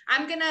you.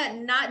 I'm going to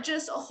not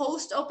just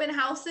host open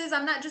houses.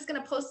 I'm not just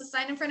going to post a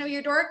sign in front of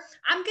your door.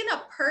 I'm going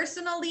to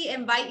personally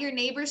invite your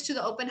neighbors to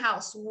the open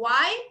house.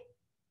 Why?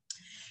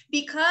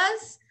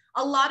 Because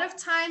a lot of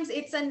times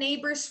it's a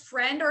neighbor's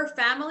friend or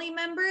family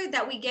member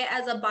that we get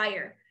as a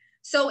buyer.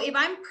 So if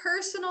I'm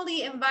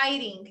personally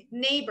inviting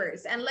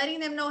neighbors and letting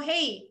them know,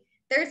 hey,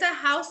 there's a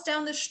house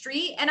down the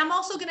street, and I'm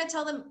also going to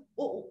tell them,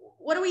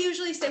 what do we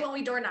usually say when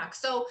we door knock?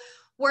 So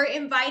we're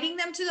inviting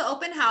them to the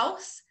open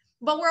house.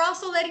 but we're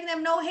also letting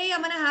them know, hey,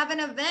 I'm going to have an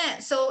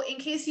event. So in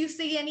case you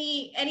see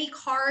any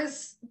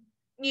cars,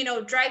 you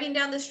know, driving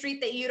down the street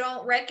that you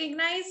don't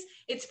recognize,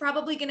 it's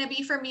probably going to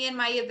be for me and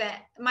my event.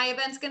 My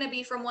event's going to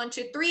be from 1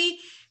 to 3.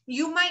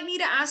 You might need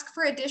to ask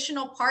for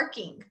additional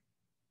parking.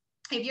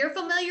 If you're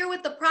familiar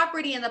with the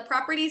property and the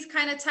property's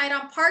kind of tight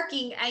on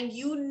parking, and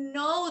you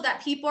know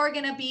that people are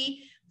going to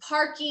be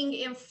parking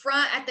in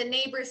front at the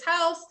neighbor's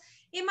house,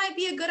 it might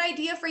be a good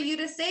idea for you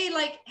to say,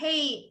 like,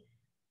 hey,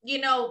 you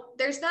know,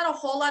 there's not a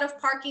whole lot of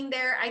parking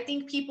there. I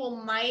think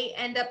people might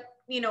end up,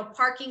 you know,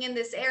 parking in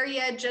this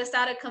area just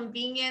out of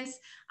convenience.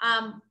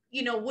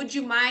 You know, would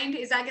you mind?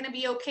 Is that going to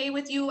be okay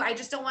with you? I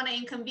just don't want to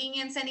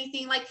inconvenience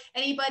anything, like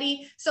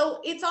anybody. So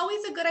it's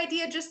always a good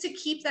idea just to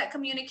keep that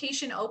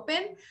communication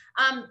open.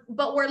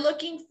 But we're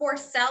looking for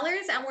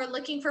sellers and we're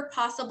looking for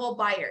possible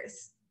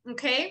buyers.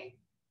 Okay.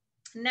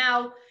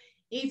 Now,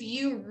 if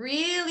you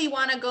really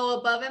want to go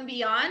above and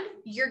beyond,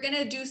 you're going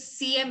to do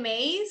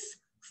CMAs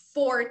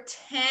for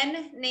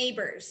 10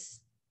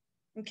 neighbors.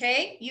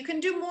 Okay. You can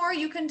do more,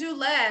 you can do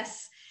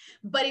less.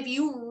 But if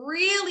you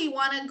really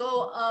want to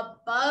go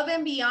above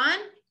and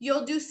beyond,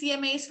 you'll do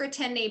CMAs for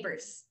 10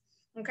 neighbors.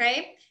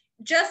 Okay.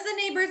 Just the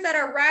neighbors that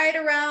are right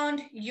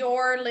around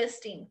your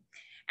listing.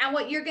 And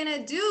what you're going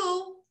to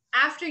do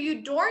after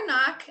you door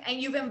knock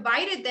and you've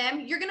invited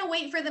them, you're going to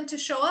wait for them to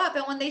show up.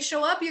 And when they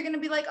show up, you're going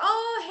to be like,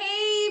 oh,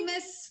 hey,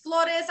 Miss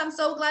Flores, I'm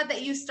so glad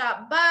that you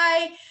stopped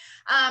by.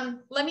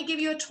 Let me give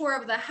you a tour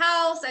of the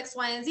house, X,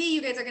 Y, and Z.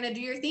 You guys are going to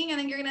do your thing. And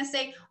then you're going to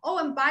say, oh,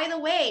 and by the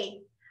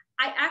way,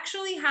 I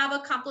actually have a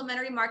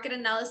complimentary market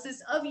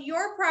analysis of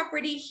your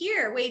property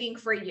here waiting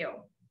for you.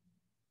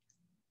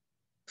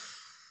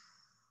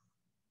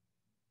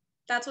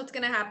 That's what's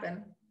going to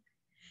happen.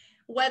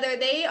 Whether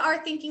they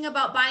are thinking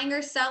about buying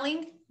or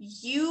selling,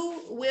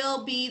 you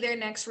will be their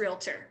next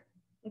realtor.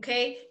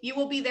 Okay. You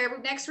will be their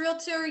next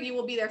realtor. You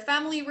will be their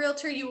family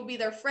realtor. You will be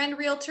their friend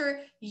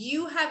realtor.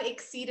 You have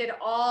exceeded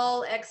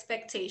all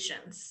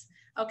expectations.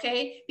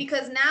 Okay.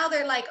 Because now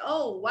they're like,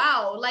 oh,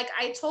 wow. Like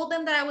I told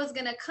them that I was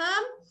going to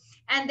come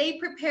and they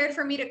prepared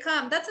for me to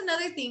come. That's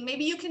another thing.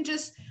 Maybe you can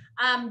just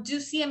do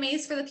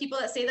CMAs for the people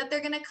that say that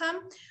they're going to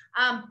come.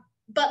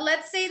 But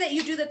let's say that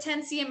you do the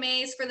 10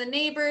 CMAs for the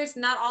neighbors,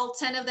 not all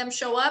 10 of them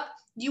show up.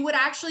 You would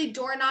actually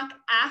door knock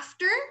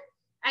after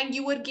and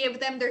you would give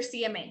them their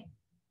CMA.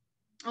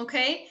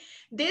 Okay.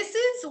 This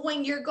is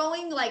when you're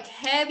going like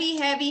heavy,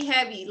 heavy,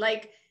 heavy.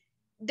 Like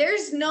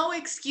there's no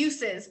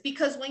excuses,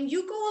 because when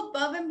you go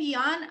above and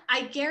beyond,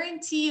 I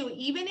guarantee you,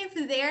 even if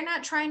they're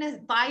not trying to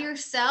buy or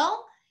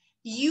sell,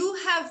 you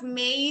have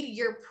made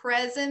your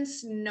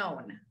presence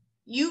known.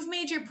 You've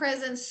made your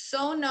presence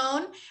so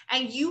known,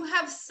 and you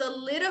have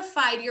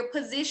solidified your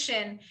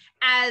position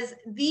as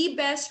the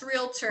best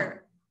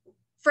realtor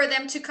for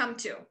them to come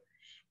to.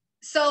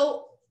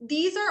 So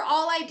these are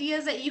all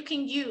ideas that you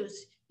can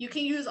use. You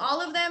can use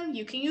all of them.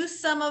 You can use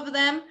some of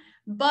them.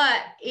 But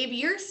if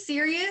you're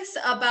serious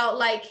about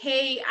like,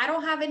 hey, I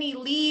don't have any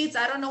leads,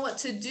 I don't know what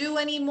to do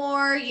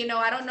anymore, you know,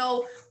 I don't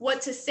know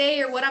what to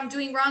say or what I'm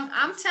doing wrong,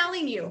 I'm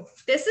telling you,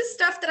 this is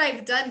stuff that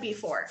I've done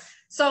before.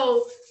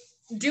 So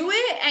do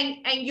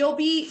it and you'll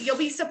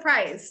be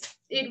surprised.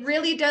 It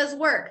really does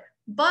work,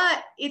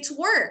 but it's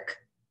work.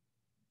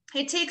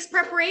 It takes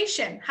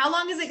preparation. How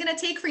long is it going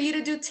to take for you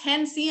to do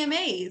 10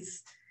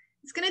 CMAs?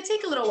 It's going to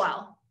take a little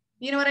while.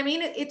 You know what I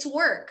mean? It's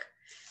work.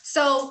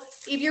 So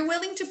if you're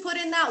willing to put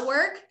in that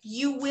work,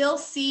 you will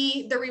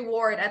see the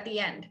reward at the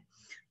end.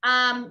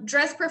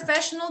 Dress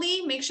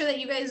professionally, make sure that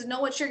you guys know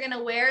what you're going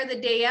to wear the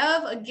day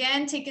of.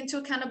 Again, take into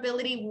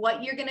accountability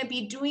what you're going to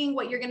be doing,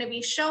 what you're going to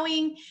be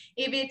showing.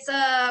 If it's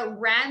a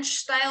ranch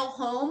style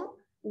home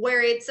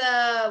where it's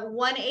a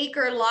 1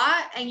 acre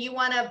lot and you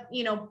want to,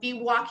 you know, be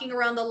walking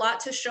around the lot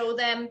to show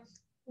them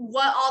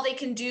what all they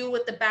can do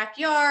with the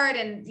backyard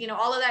and, you know,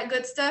 all of that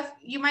good stuff,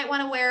 you might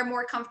want to wear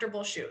more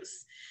comfortable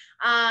shoes.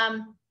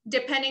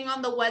 Depending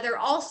on the weather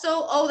also.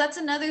 Oh, that's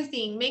another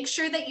thing. Make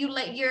sure that you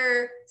let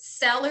your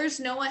sellers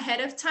know ahead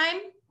of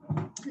time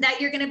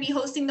that you're going to be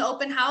hosting the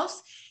open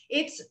house.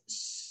 It's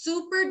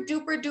super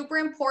duper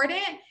duper important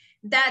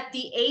that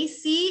the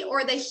AC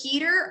or the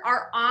heater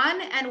are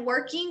on and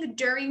working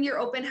during your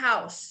open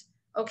house.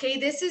 Okay,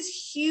 this is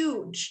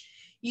huge.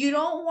 You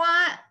don't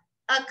want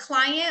a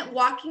client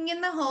walking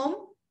in the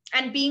home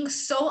and being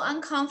so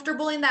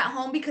uncomfortable in that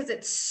home because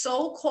it's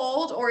so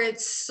cold or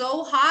it's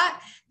so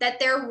hot that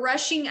they're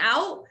rushing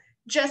out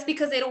just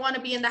because they don't want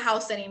to be in the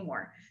house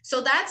anymore.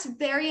 So that's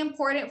very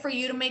important for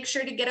you to make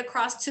sure to get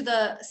across to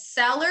the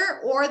seller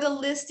or the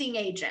listing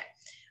agent.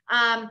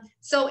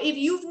 So if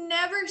you've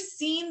never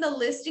seen the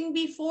listing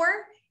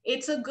before,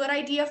 it's a good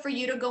idea for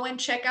you to go and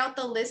check out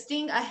the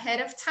listing ahead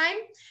of time,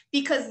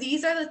 because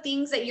these are the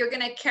things that you're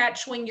going to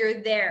catch when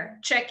you're there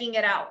checking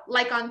it out,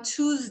 like on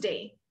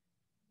Tuesday.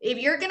 If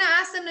you're going to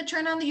ask them to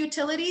turn on the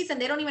utilities and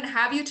they don't even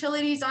have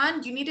utilities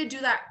on, you need to do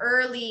that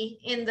early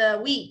in the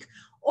week,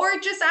 or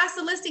just ask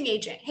the listing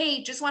agent,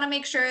 hey, just want to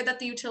make sure that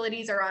the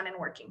utilities are on and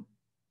working.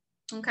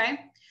 Okay.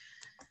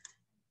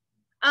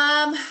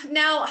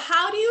 Now,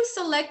 how do you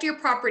select your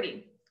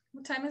property?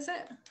 What time is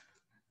it?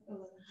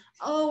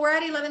 Oh, we're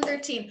at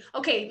 11:13.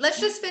 Okay, let's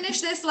just finish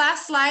this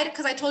last slide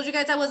because I told you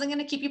guys I wasn't going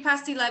to keep you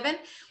past 11.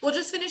 We'll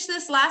just finish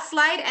this last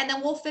slide and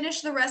then we'll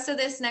finish the rest of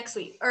this next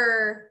week.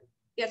 Or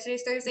yeah,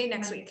 today's Thursday,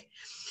 next week.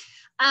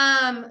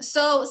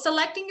 So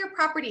selecting your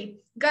property,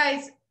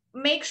 guys,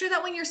 make sure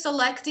that when you're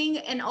selecting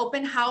an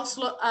open house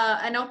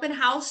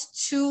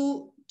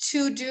to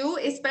do,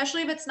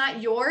 especially if it's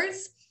not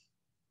yours,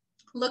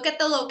 look at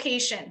the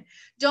location.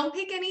 Don't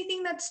pick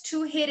anything that's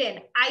too hidden.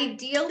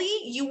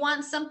 Ideally, you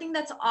want something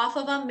that's off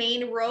of a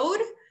main road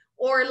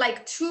or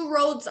like 2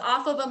 roads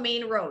off of a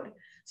main road.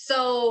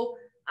 So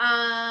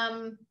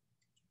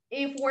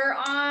if we're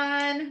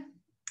on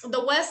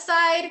the west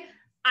side,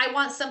 I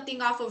want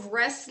something off of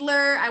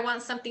Wrestler. I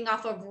want something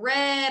off of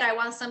Red. I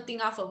want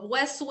something off of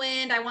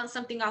Westwind. I want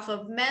something off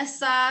of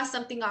Mesa,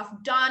 something off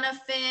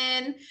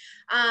Donovan.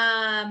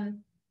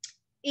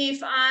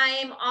 If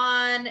I'm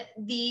on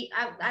the,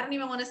 I don't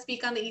even want to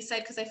speak on the east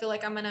side because I feel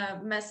like I'm going to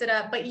mess it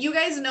up, but you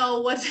guys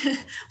know what,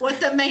 what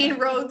the main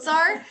roads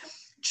are.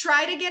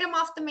 Try to get them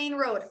off the main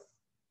road.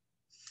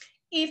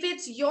 If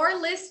it's your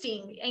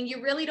listing and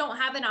you really don't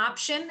have an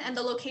option and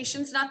the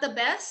location's not the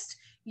best,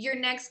 your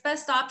next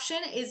best option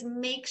is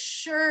make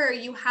sure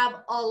you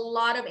have a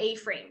lot of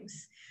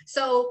A-frames.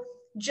 So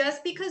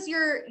just because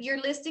your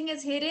listing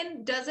is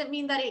hidden doesn't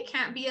mean that it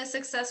can't be a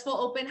successful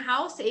open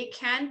house. It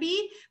can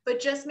be,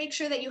 but just make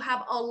sure that you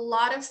have a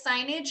lot of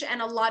signage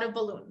and a lot of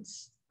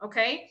balloons,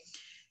 okay?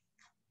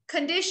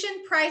 Condition,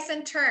 price,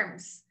 and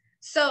terms.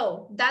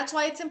 So that's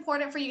why it's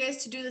important for you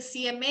guys to do the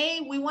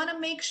CMA. We want to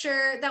make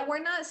sure that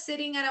we're not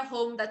sitting at a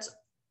home that's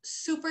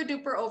super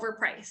duper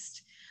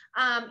overpriced.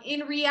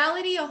 In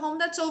reality, a home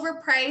that's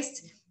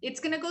overpriced, it's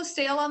going to go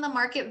stale on the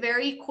market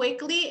very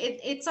quickly.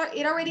 It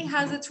already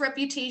has its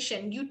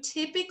reputation. You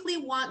typically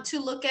want to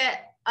look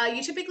at,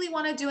 you typically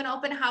want to do an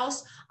open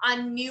house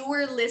on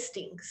newer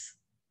listings.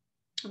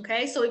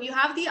 Okay, so if you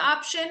have the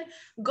option,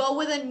 go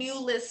with a new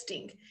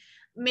listing.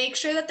 Make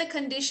sure that the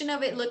condition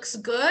of it looks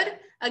good.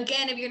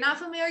 Again, if you're not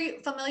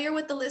familiar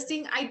with the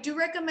listing, I do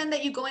recommend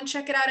that you go and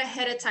check it out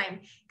ahead of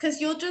time because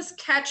you'll just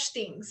catch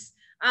things.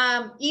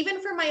 Even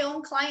for my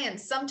own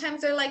clients,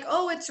 sometimes they're like,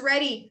 oh, it's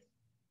ready.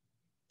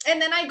 And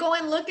then I go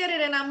and look at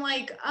it and I'm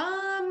like,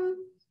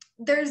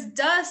 there's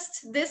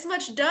dust, this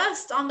much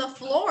dust on the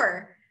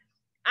floor.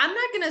 I'm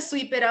not going to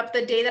sweep it up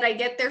the day that I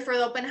get there for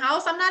the open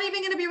house. I'm not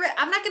even going to be,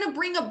 I'm not going to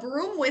bring a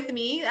broom with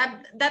me.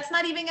 That's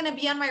not even going to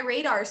be on my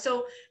radar.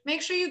 So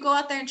make sure you go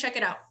out there and check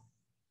it out.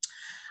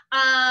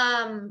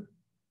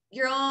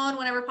 Your own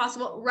whenever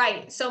possible.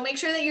 Right. So make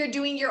sure that you're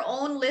doing your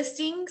own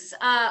listings,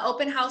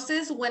 open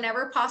houses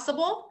whenever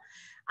possible.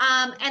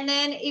 And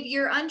then if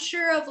you're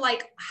unsure of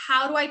like,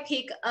 how do I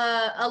pick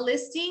a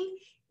listing?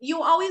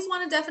 You always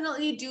want to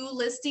definitely do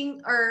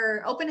listing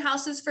or open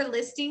houses for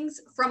listings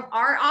from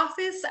our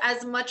office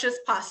as much as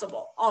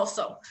possible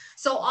also.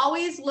 So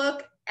always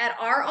look at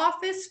our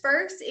office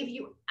first if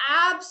you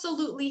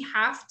absolutely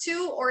have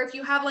to, or if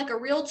you have like a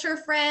realtor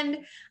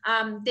friend,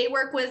 they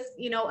work with,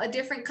 you know, a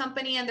different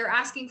company and they're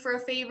asking for a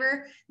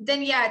favor,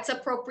 then yeah, it's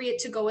appropriate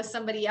to go with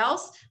somebody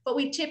else. But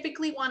we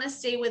typically want to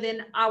stay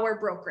within our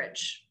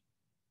brokerage.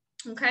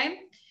 Okay.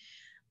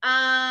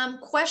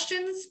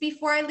 Questions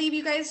before I leave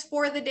you guys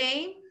for the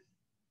day?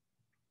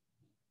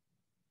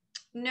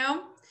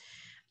 No?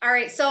 All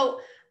right.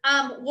 So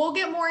we'll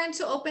get more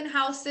into open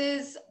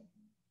houses.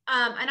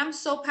 And I'm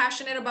so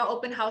passionate about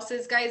open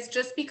houses, guys,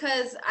 just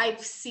because I've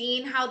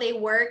seen how they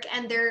work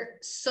and they're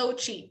so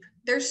cheap.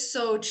 They're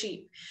so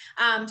cheap.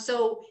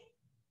 So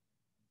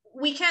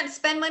we can't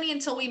spend money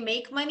until we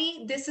make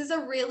money. This is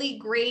a really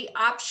great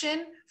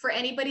option for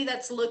anybody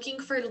that's looking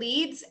for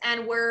leads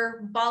and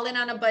we're balling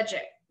on a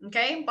budget.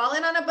 Okay,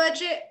 balling on a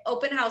budget,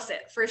 open house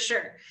it for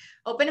sure.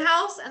 Open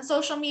house and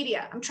social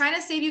media. I'm trying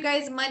to save you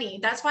guys money.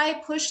 That's why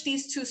I push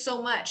these two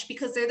so much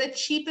because they're the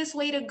cheapest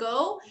way to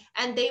go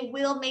and they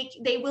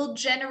will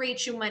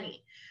generate you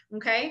money.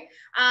 Okay.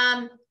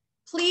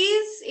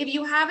 Please, if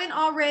you haven't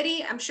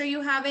already, I'm sure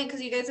you haven't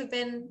because you guys have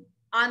been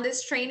on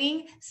this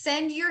training,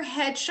 send your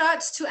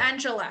headshots to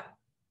Angela.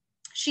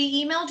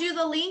 She emailed you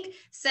the link,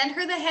 send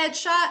her the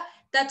headshot.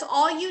 That's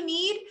all you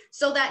need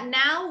so that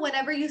now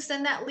whenever you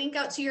send that link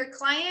out to your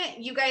client,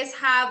 you guys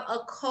have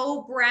a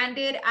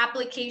co-branded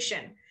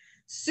application.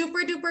 Super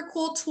duper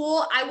cool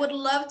tool. I would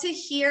love to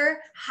hear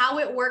how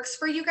it works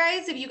for you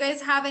guys. If you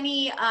guys have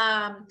any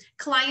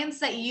clients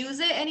that use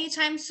it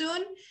anytime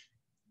soon,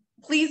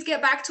 please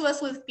get back to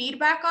us with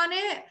feedback on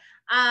it.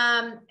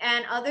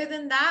 And other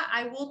than that,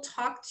 I will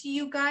talk to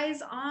you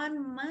guys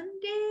on Monday.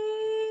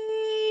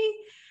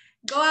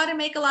 Go out and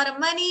make a lot of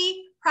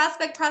money.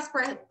 Prospect,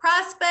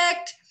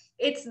 prospect.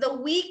 It's the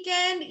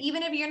weekend.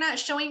 Even if you're not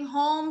showing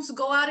homes,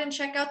 go out and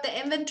check out the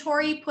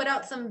inventory, put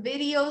out some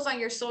videos on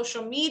your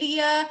social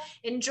media,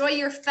 enjoy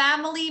your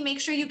family. Make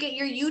sure you get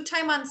your you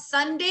time on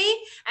Sunday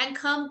and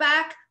come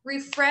back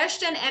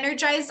refreshed and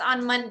energized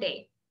on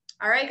Monday.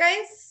 All right,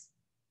 guys.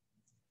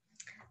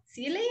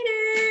 See you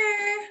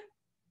later.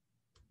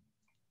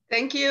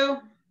 Thank you.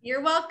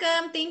 You're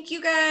welcome. Thank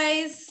you,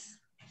 guys.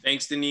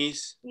 Thanks,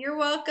 Denise. You're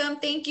welcome.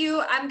 Thank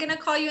you. I'm going to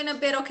call you in a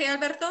bit. Okay,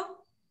 Alberto?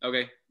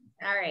 Okay.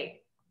 All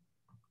right.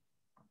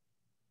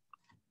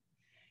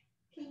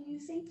 Can you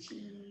say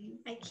cheese?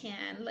 I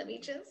can. Let me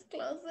just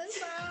close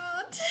this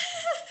out.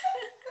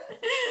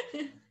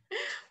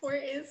 Where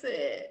is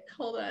it?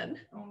 Hold on.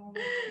 Oh,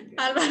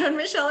 Alvaro and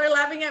Michelle are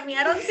laughing at me.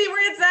 I don't see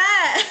where it's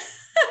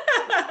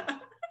at.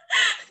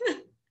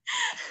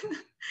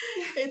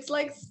 It's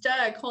like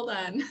stuck. Hold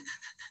on.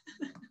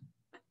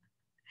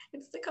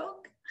 It's the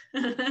Coke.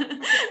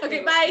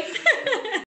 Okay, bye.